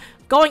course,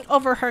 going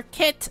over her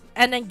kit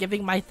and then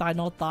giving my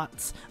final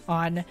thoughts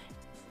on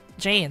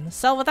Jane.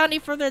 So without any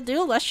further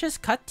ado, let's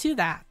just cut to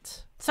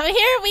that. So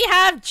here we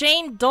have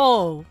Jane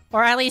Doe,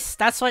 or at least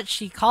that's what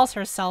she calls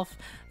herself,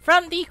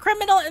 from the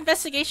Criminal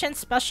Investigation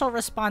Special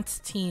Response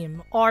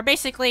Team. Or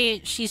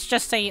basically, she's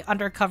just a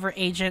undercover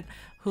agent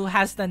who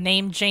has the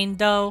name Jane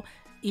Doe,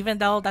 even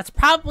though that's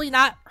probably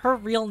not her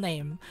real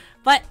name.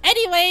 But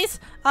anyways,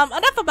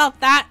 enough about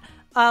that.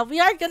 We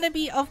are going to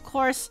be, of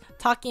course,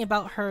 talking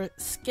about her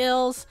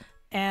skills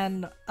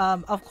and,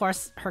 of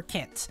course, her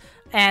kit.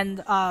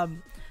 And,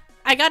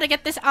 I gotta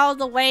get this out of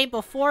the way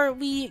before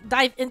we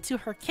dive into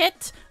her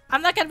kit.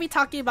 I'm not gonna be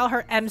talking about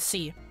her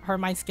MC, her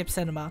Mindskip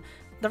Cinema.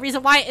 the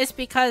reason why is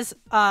because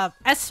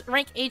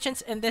S-rank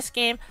agents in this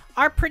game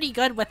are pretty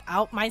good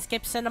without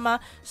Mindscape Cinema,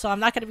 so I'm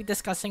not going to be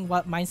discussing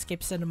what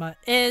Mindscape Cinema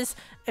is.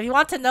 If you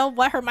want to know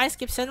what her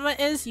Mindscape Cinema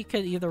is, you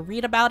could either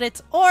read about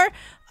it, or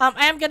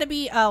I am going to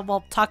be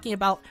well, talking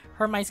about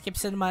her Mindscape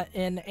Cinema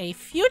in a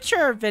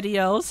future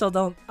video, so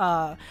don't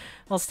well,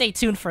 stay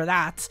tuned for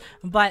that.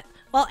 But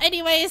well,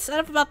 anyways,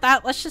 enough about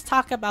that. Let's just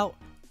talk about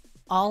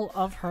all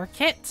of her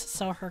kit.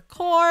 So her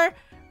core,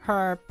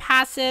 her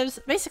passives,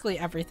 basically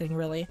everything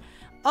really.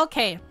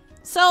 Okay,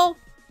 so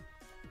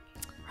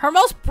her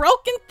most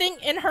broken thing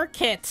in her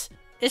kit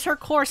is her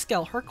core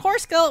skill. Her core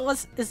skill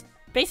is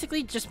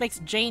basically just makes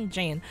Jane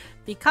Jane,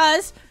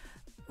 because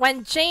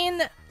when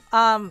Jane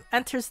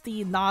enters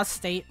the Nas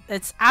state,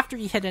 it's after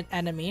you hit an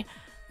enemy,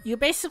 you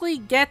basically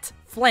get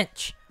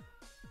flinch,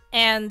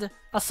 and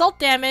assault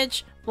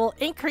damage will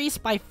increase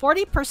by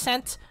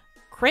 40%,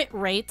 crit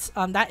rate,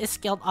 that is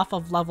scaled off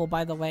of level,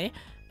 by the way,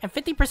 and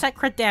 50%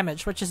 crit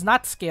damage, which is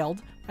not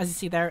scaled. As you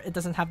see there, it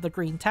doesn't have the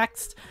green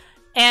text.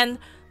 And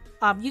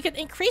you can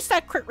increase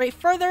that crit rate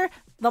further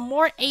the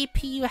more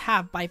AP you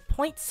have by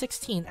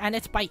 0.16, and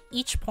it's by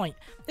each point.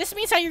 This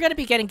means that you're going to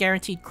be getting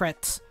guaranteed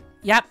crits.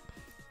 Yep,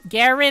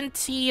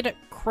 guaranteed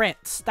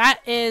crits. That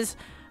is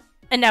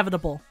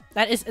inevitable.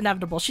 That is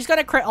inevitable. She's going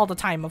to crit all the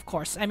time, of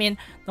course. I mean,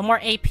 the more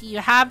AP you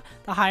have,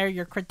 the higher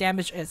your crit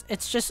damage is.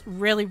 It's just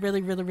really,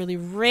 really, really, really,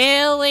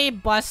 really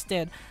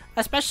busted.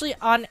 Especially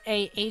on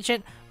a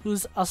agent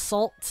whose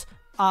assault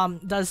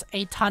does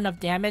a ton of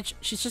damage.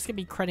 She's just going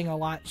to be critting a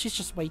lot. She's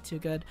just way too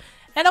good.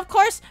 And of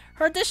course,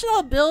 her additional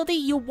ability,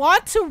 you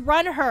want to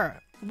run her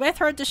with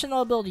her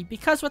additional ability,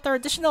 because with her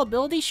additional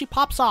ability, she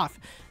pops off.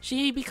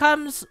 She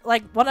becomes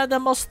like one of the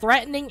most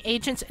threatening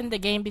agents in the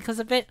game because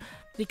of it,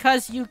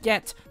 because you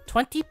get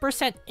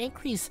 20%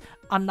 increase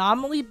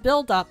anomaly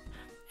buildup,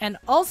 and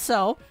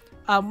also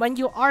when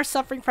you are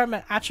suffering from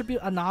an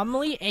attribute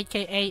anomaly,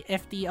 aka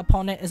if the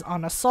opponent is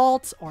on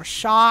assault or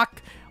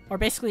shock or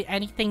basically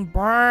anything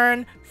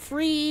burn,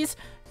 freeze,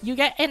 you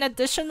get an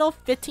additional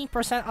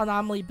 15%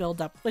 anomaly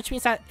buildup, which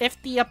means that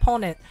if the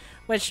opponent,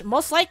 which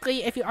most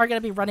likely if you are going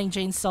to be running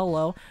Jane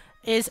solo,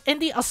 is in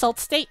the assault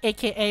state,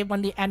 aka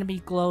when the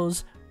enemy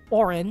glows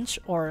orange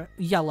or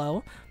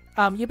yellow,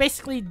 you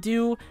basically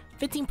do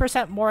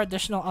 15% more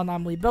additional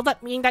anomaly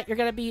buildup, meaning that you're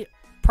going to be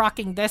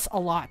proccing this a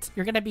lot.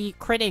 You're going to be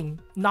critting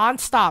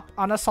non-stop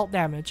on assault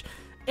damage.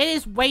 It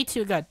is way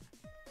too good.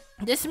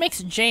 This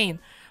makes Jane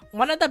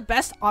one of the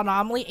best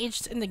anomaly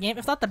agents in the game,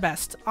 if not the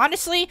best.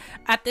 Honestly,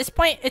 at this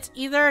point, it's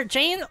either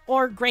Jane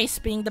or Grace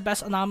being the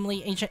best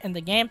anomaly agent in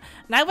the game.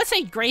 And I would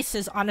say Grace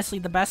is honestly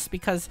the best,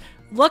 because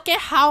look at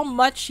how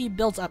much she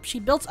builds up. She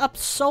builds up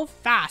so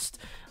fast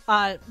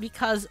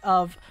because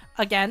of,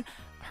 again,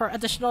 her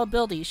additional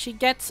ability. She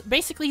gets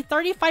basically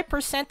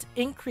 35%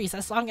 increase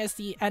as long as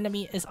the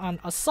enemy is on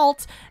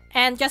assault.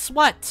 And guess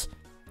what?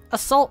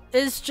 Assault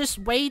is just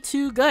way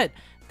too good.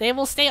 They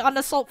will stay on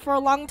assault for a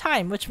long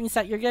time, which means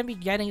that you're going to be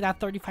getting that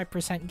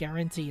 35%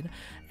 guaranteed.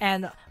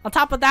 And on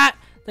top of that,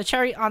 the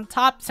cherry on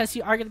top, since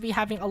you are going to be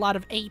having a lot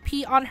of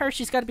AP on her,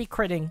 she's going to be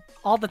critting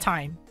all the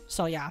time.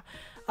 So yeah.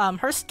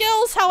 Her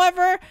skills,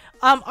 however,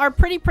 are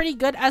pretty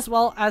good as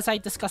well, as I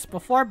discussed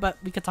before, but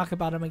we could talk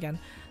about them again.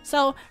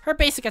 So her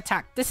basic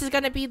attack, this is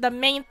going to be the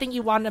main thing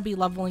you want to be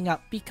leveling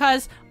up,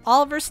 because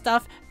all of her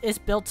stuff is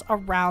built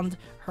around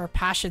her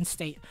passion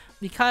state.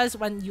 Because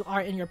when you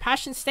are in your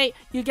passion state,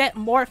 you get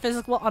more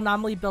physical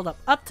anomaly buildup,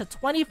 up to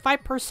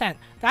 25%.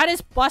 That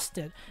is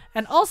busted.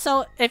 And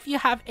also, if you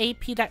have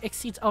AP that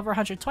exceeds over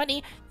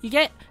 120, you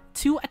get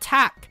 2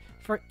 attack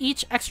for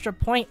each extra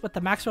point with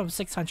the maximum of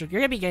 600.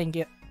 You're gonna be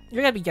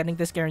getting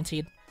this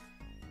guaranteed.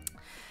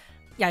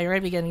 Yeah, you're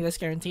gonna be getting this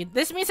guaranteed.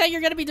 This means that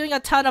you're gonna be doing a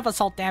ton of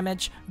assault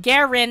damage.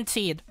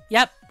 Guaranteed.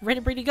 Yep,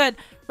 pretty good.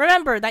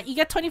 Remember that you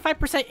get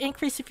 25%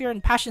 increase if you're in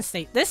passion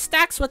state. This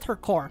stacks with her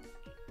core.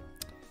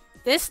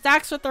 This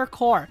stacks with her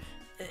core.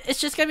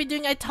 It's just gonna be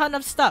doing a ton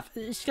of stuff.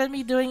 It's gonna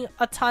be doing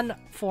a ton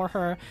for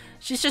her.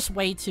 She's just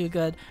way too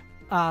good.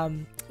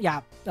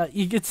 Yeah,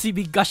 you can see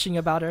me gushing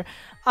about her.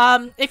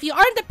 If you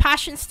are in the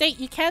passion state,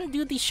 you can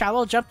do the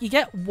shallow jump. You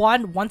get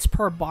 1 once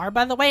per bar,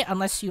 by the way,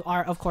 unless you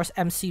are, of course,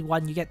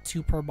 MC1, you get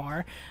 2 per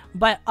bar.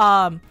 But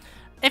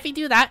if you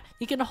do that,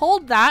 you can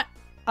hold that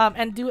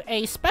and do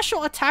a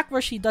special attack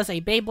where she does a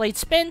Beyblade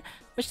spin,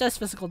 which does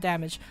physical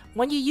damage.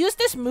 When you use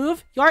this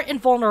move, you're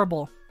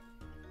invulnerable.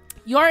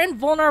 You are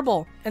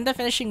invulnerable in the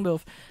finishing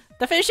move.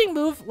 The finishing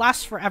move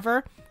lasts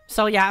forever.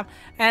 So yeah,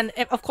 and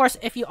of course,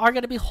 if you are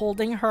going to be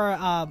holding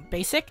her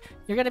basic,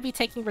 you're going to be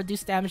taking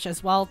reduced damage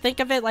as well. Think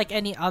of it like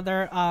any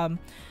other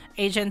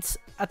agent's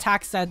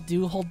attacks that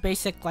do hold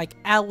basic, like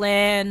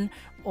Ellen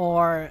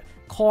or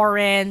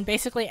Corin.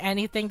 Basically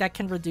anything that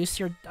can reduce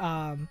your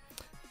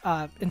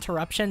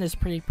interruption is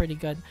pretty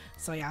good.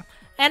 So yeah,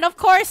 and of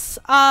course,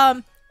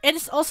 it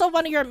is also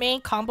one of your main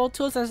combo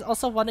tools. It's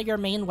also one of your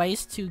main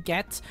ways to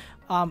get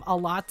a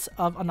lot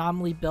of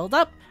anomaly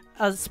buildup,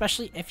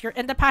 especially if you're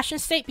in the passion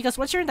state, because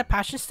once you're in the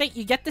passion state,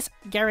 you get this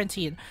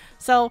guaranteed.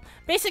 So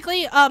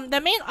basically,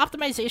 the main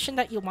optimization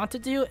that you want to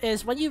do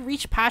is when you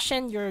reach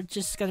passion, you're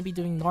just going to be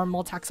doing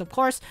normal attacks, of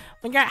course.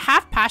 When you're at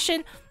half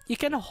passion, you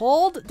can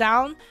hold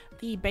down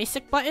the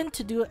basic button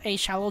to do a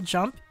shallow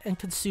jump and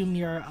consume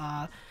your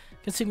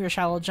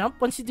shallow jump.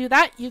 Once you do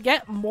that, you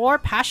get more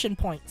passion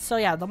points. So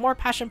yeah, the more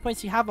passion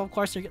points you have, of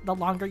course, the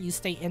longer you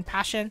stay in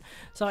passion.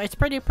 So it's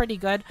pretty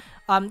good.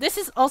 This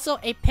is also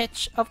a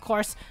pitch, of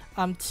course,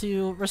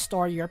 to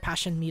restore your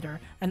passion meter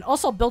and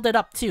also build it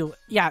up too.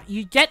 Yeah,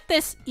 you get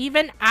this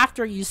even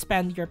after you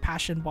spend your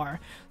passion bar.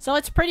 So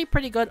it's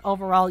pretty good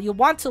overall. You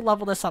want to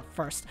level this up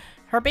first.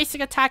 Her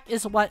basic attack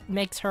is what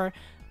makes her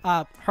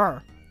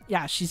her.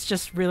 Yeah, she's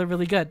just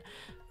really good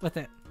with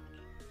it.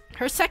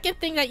 Her second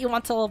thing that you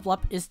want to level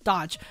up is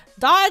dodge.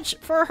 Dodge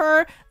for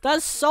her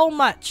does so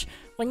much.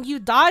 When you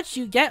dodge,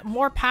 you get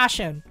more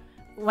passion.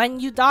 When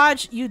you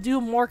dodge, you do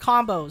more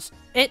combos.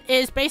 It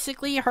is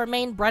basically her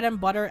main bread and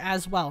butter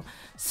as well.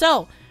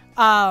 So,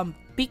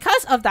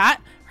 because of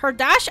that, her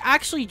dash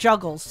actually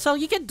juggles. So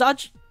you can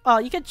dodge.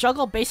 You can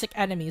juggle basic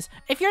enemies.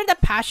 If you're in the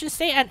passion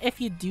state and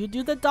if you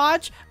do the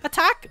dodge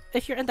attack,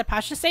 if you're in the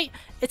passion state,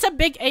 it's a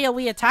big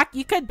AoE attack.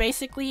 You could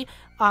basically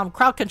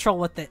crowd control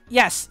with it.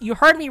 Yes, you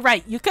heard me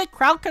right. You could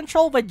crowd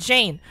control with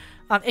Jane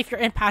if you're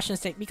in passion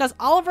state, because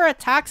all of her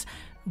attacks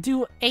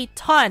do a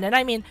ton, and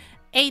I mean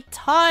a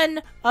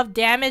ton of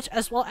damage,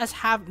 as well as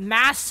have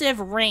massive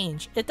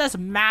range. It does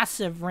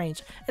massive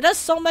range. It does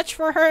so much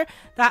for her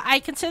that I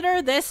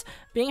consider this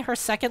being her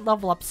second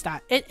level up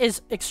stat. It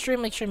is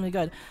extremely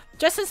good.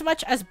 Just as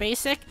much as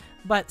basic,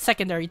 but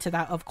secondary to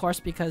that, of course,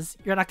 because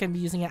you're not going to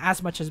be using it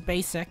as much as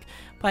basic.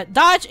 But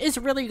dodge is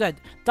really good.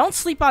 Don't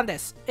sleep on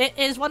this. It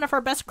is one of her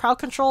best crowd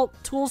control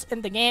tools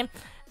in the game.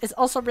 It's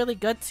also really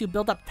good to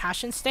build up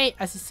passion state,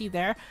 as you see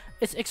there.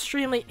 It's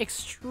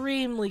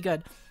extremely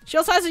good. She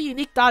also has a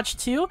unique dodge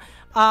too.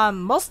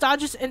 Most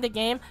dodges in the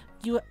game,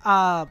 you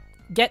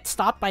get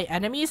stopped by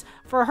enemies.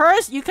 For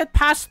hers, you could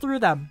pass through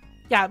them.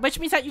 Yeah, which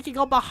means that you can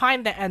go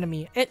behind the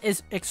enemy. It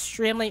is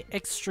extremely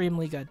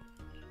good.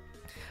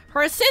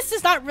 Her assist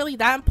is not really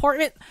that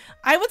important.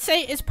 I would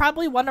say it's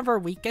probably one of her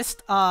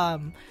weakest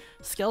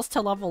skills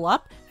to level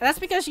up, and that's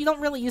because you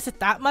don't really use it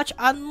that much,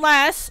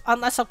 unless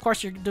of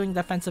course you're doing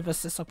defensive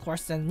assist, of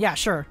course, then yeah,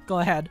 sure, go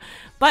ahead.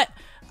 But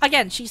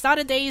again, she's not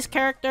a daze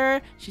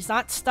character, she's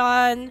not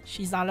stun,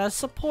 she's not a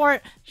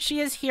support. She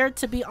is here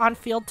to be on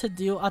field to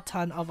do a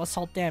ton of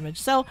assault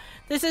damage. So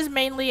this is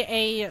mainly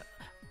a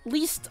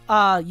least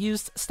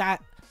used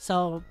stat,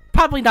 so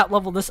probably not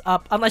level this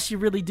up unless you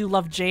really do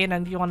love Jane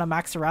and you want to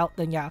max her out,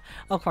 then yeah,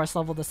 of course,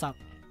 level this up.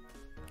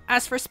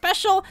 As for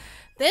special,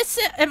 this,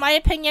 in my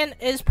opinion,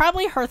 is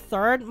probably her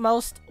third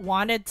most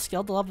wanted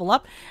skill to level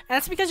up, and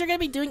that's because you're going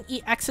to be doing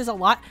EXs a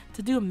lot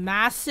to do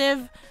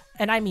massive,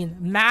 and I mean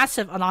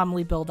massive,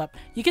 anomaly buildup.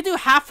 You can do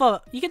half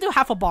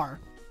a bar.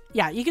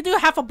 Yeah, you can do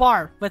half a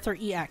bar with her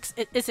EX.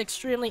 It is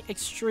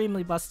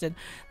extremely busted.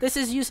 This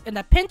is used in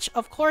a pinch,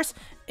 of course.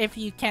 If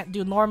you can't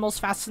do normals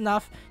fast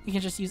enough, you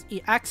can just use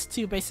EX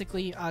to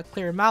basically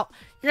clear them out.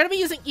 You're going to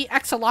be using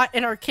EX a lot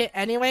in her kit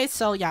anyway,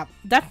 so yeah,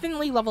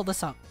 definitely level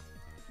this up.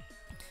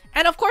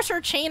 And of course,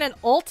 her chain and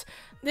ult,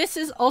 this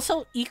is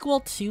also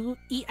equal to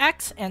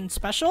EX and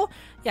special.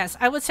 Yes,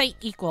 I would say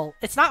equal.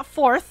 It's not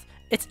fourth,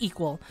 it's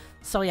equal.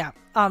 So yeah,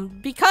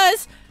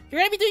 because you're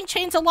going to be doing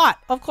chains a lot.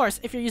 Of course,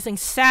 if you're using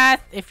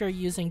Seth, if you're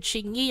using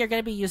Qingyi, you're going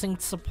to be using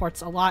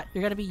supports a lot.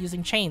 You're going to be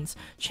using chains.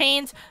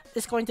 Chains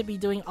is going to be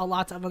doing a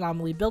lot of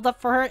anomaly buildup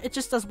for her. It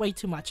just does way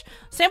too much.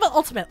 Same with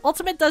Ultimate.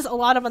 Ultimate does a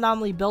lot of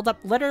anomaly buildup.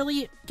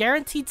 Literally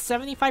guaranteed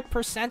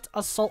 75%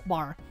 assault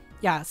bar.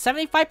 Yeah,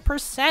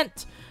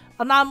 75%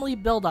 anomaly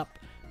buildup.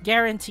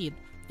 Guaranteed.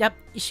 Yep,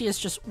 she is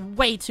just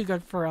way too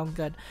good for her own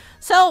good.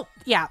 So,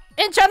 yeah,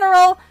 in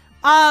general,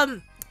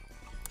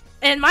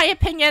 in my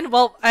opinion,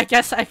 well, I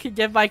guess I could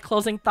give my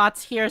closing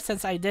thoughts here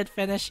since I did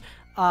finish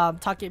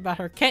talking about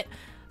her kit.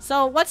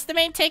 So, what's the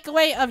main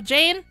takeaway of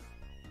Jane?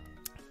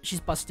 She's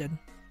busted.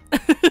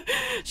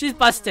 She's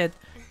busted.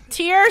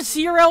 Tier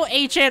 0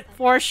 agent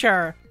for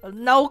sure.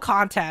 No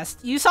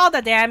contest. You saw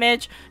the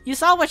damage. You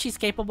saw what she's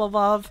capable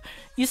of.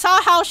 You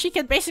saw how she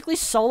can basically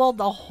solo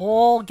the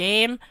whole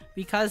game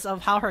because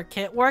of how her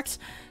kit works.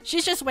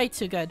 She's just way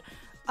too good.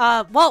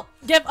 Well,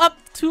 give up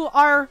to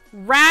our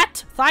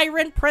rat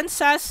Thyran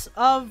princess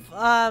of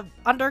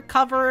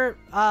undercover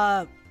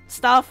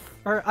stuff,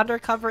 or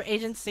undercover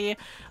agency,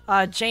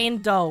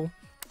 Jane Doe,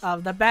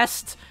 the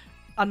best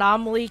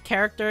anomaly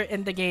character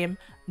in the game,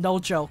 no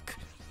joke.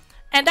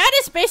 And that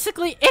is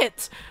basically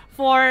it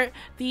for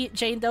the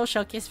Jane Doe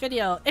showcase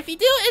video. If you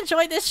do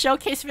enjoy this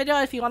showcase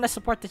video, if you want to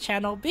support the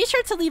channel, be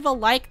sure to leave a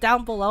like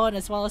down below, and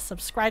as well as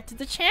subscribe to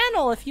the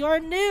channel if you are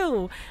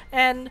new.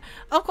 And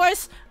of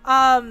course,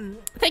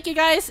 thank you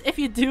guys if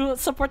you do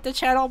support the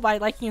channel by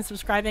liking and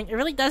subscribing. It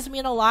really does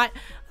mean a lot.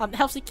 It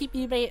helps to keep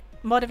you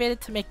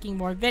motivated to making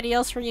more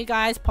videos for you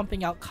guys,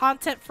 pumping out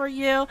content for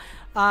you.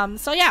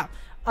 So yeah,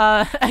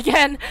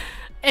 again,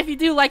 if you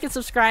do like and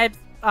subscribe,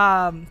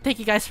 Thank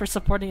you guys for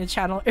supporting the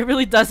channel. It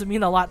really does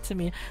mean a lot to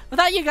me.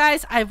 Without you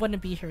guys, I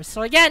wouldn't be here.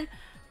 So again,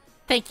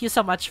 thank you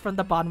so much from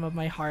the bottom of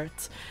my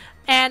heart.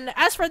 And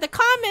as for the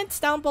comments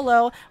down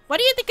below, what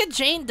do you think of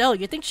Jane Doe?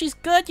 You think she's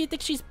good? You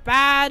think she's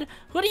bad?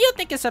 Who do you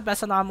think is the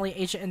best anomaly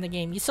agent in the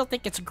game? You still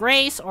think it's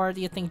Grace, or do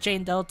you think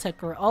Jane Doe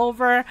took her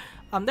over?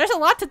 There's a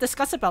lot to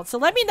discuss about, so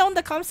let me know in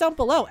the comments down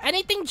below.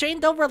 Anything Jane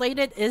Doe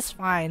related is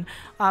fine.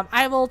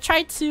 I will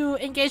try to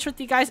engage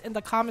with you guys in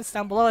the comments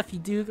down below if you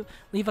do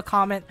leave a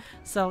comment.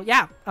 So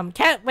yeah,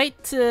 can't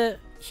wait to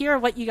hear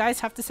what you guys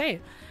have to say.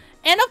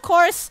 And of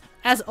course,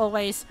 as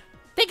always,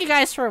 thank you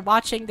guys for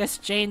watching this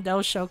Jane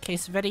Doe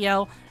showcase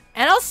video,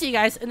 and I'll see you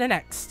guys in the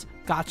next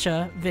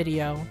gotcha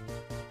video.